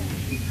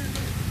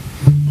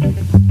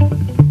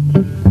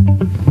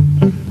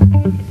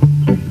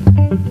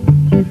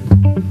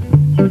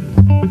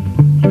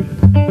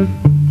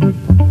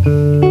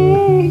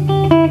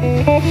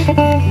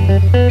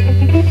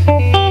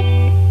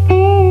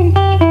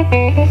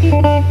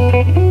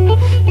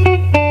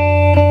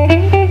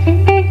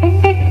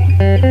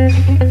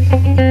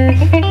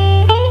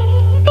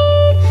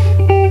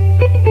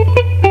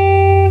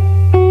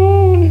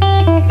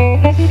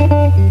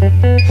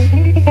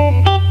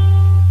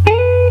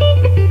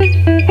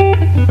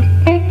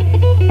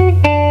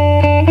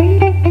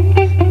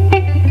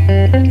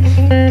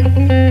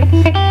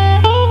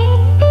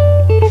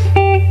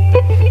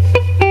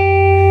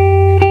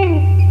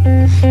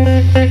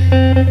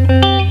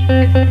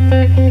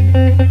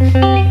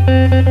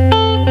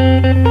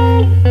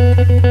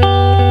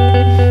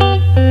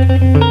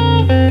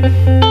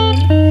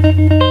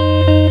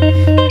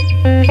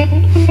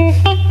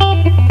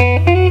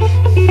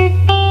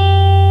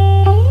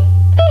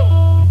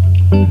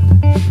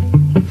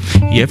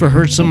 You ever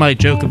heard somebody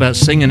joke about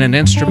singing an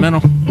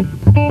instrumental?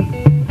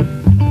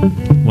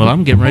 Well,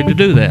 I'm getting ready to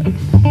do that.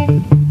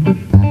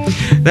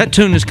 That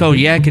tune is called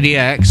Yakety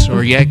Axe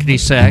or Yakety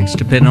Sax,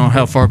 depending on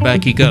how far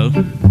back you go.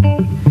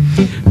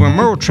 Well,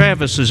 Merle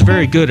Travis is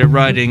very good at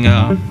writing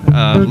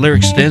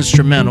lyrics to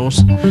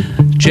instrumentals.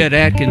 Chet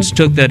Atkins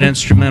took that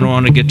instrumental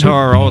on a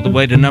guitar all the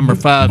way to number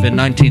 5 in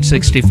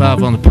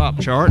 1965 on the pop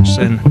charts,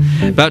 and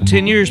about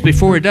 10 years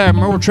before he died,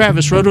 Merle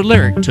Travis wrote a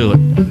lyric to it.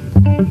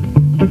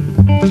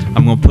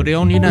 I'm going to put it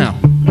on you now.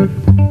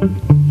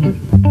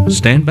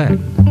 Stand back.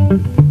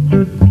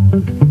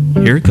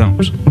 Here it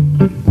comes.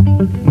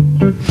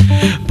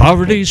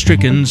 Poverty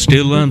stricken,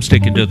 still I'm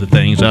sticking to the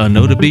things I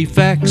know to be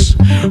facts.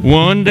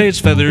 One day it's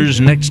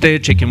feathers, next day a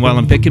chicken while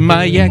I'm picking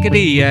my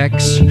yakety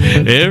axe.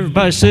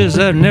 Everybody says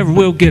I never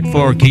will get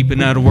far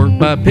keeping out of work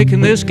by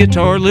picking this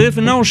guitar,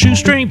 living on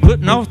shoestring,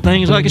 putting off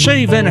things like a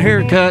shave and a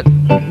haircut.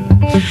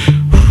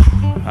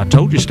 I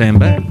told you stand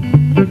back.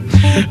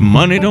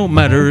 Money don't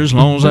matter as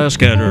long as I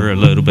scatter a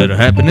little bit of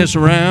happiness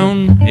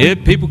around.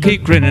 If people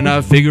keep grinning,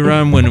 I figure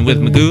I'm winning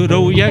with my good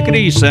old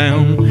yakety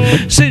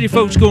sound. City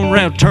folks going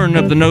around turning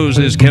up the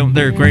noses, counting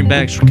their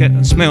greenbacks,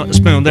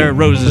 smelling their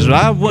roses.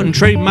 I wouldn't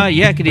trade my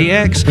yakety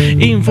axe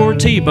even for a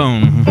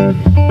T-bone.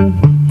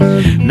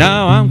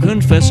 Now I'm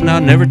confessing I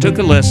never took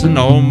a lesson.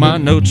 All my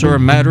notes are a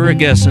matter of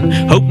guessing,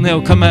 hoping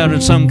they'll come out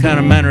in some kind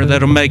of manner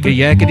that'll make a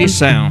yakety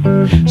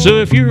sound. So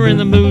if you're in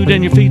the mood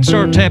and your feet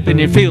start tapping,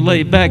 you feel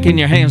laid back and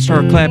your hands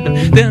start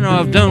clapping, then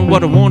I've done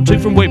what I want to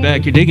from way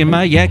back. You're digging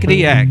my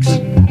yakety axe.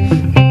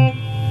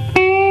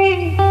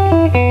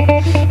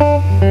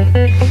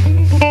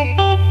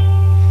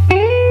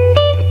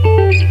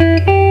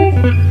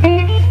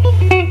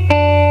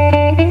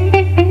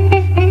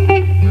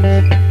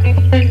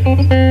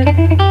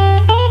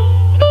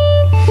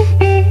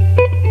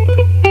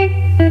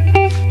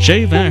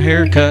 Shave and a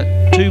haircut,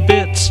 2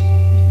 bits.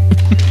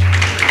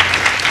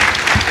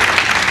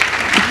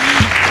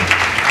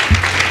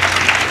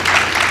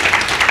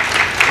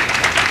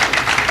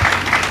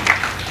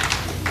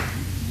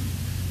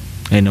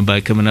 Ain't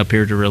nobody coming up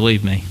here to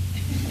relieve me.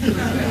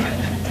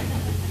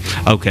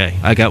 Okay,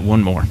 I got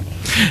one more.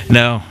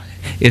 Now,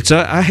 it's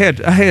I had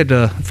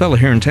a fellow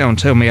here in town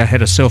tell me I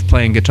had a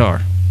self-playing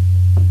guitar.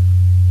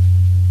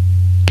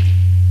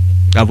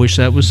 I wish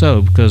that was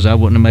so, because I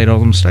wouldn't have made all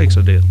the mistakes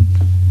I did.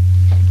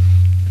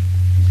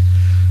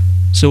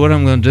 So what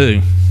I'm going to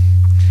do,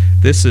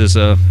 this is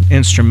an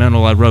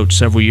instrumental I wrote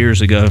several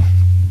years ago.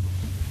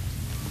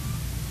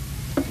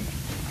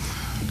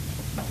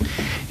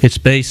 It's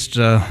based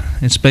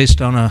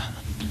on a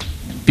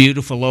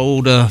beautiful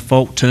old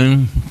folk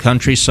tune,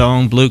 country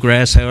song,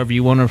 bluegrass, however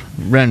you want to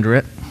render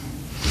it.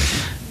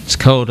 It's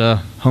called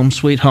Home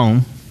Sweet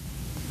Home.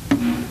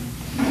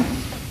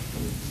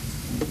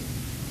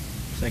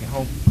 Second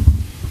home.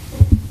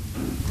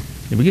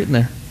 Did we get in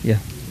there? Yeah.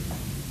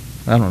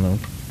 I don't know.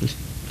 Just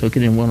took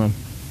it in one of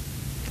them.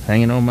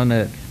 Hanging on my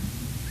neck.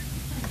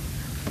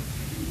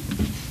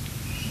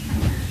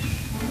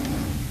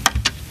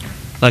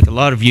 Like a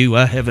lot of you,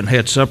 I haven't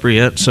had supper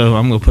yet, so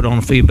I'm going to put on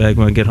a feed bag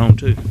when I get home,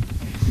 too.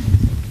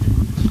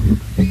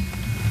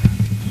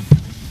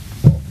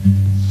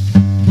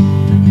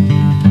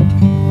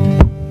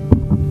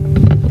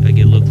 I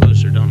get a little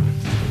closer, don't I?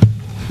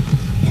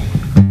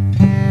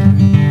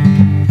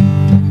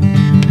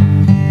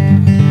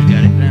 You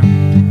got it now?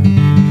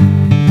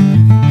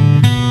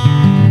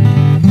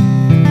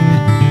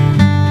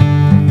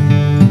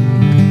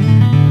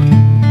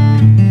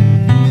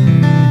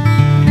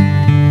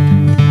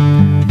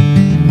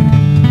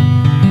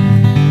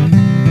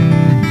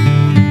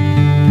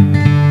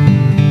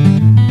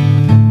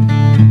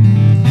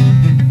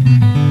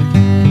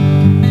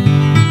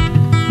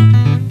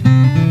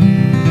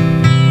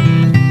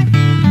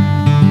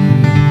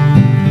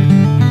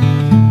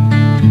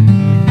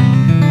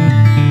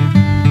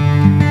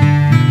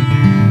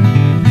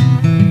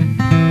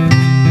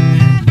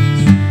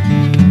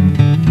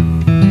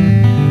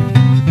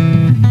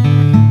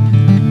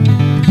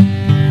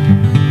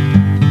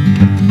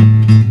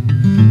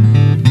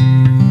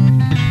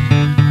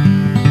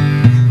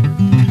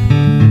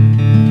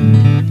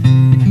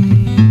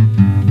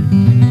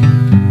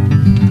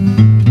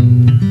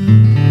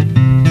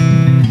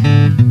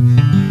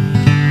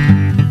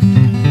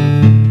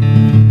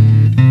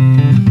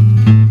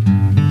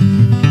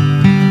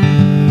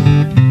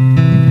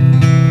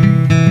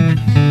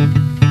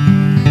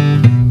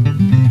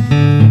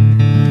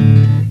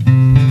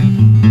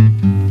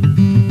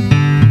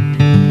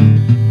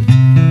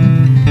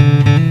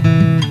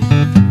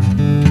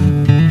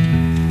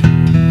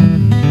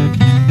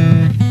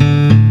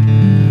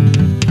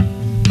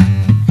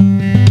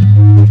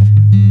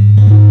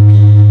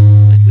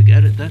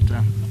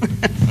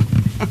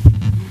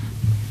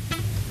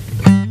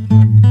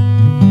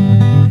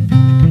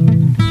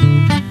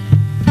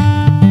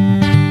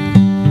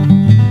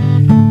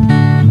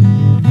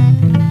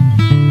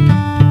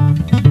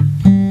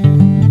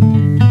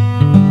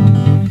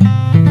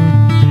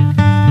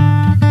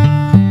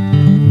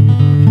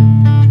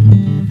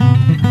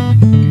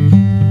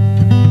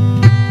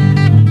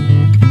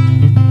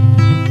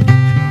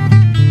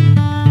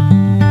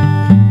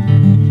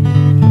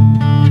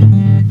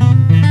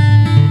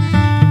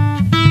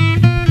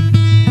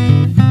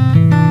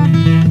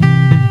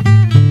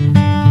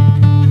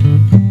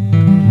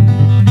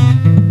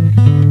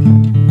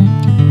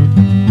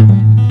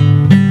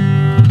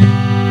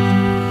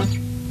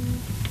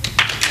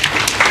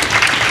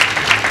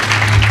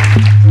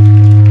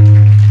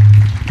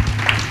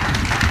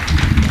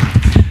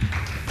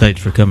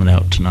 stage for coming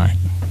out tonight.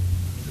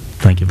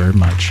 Thank you very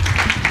much.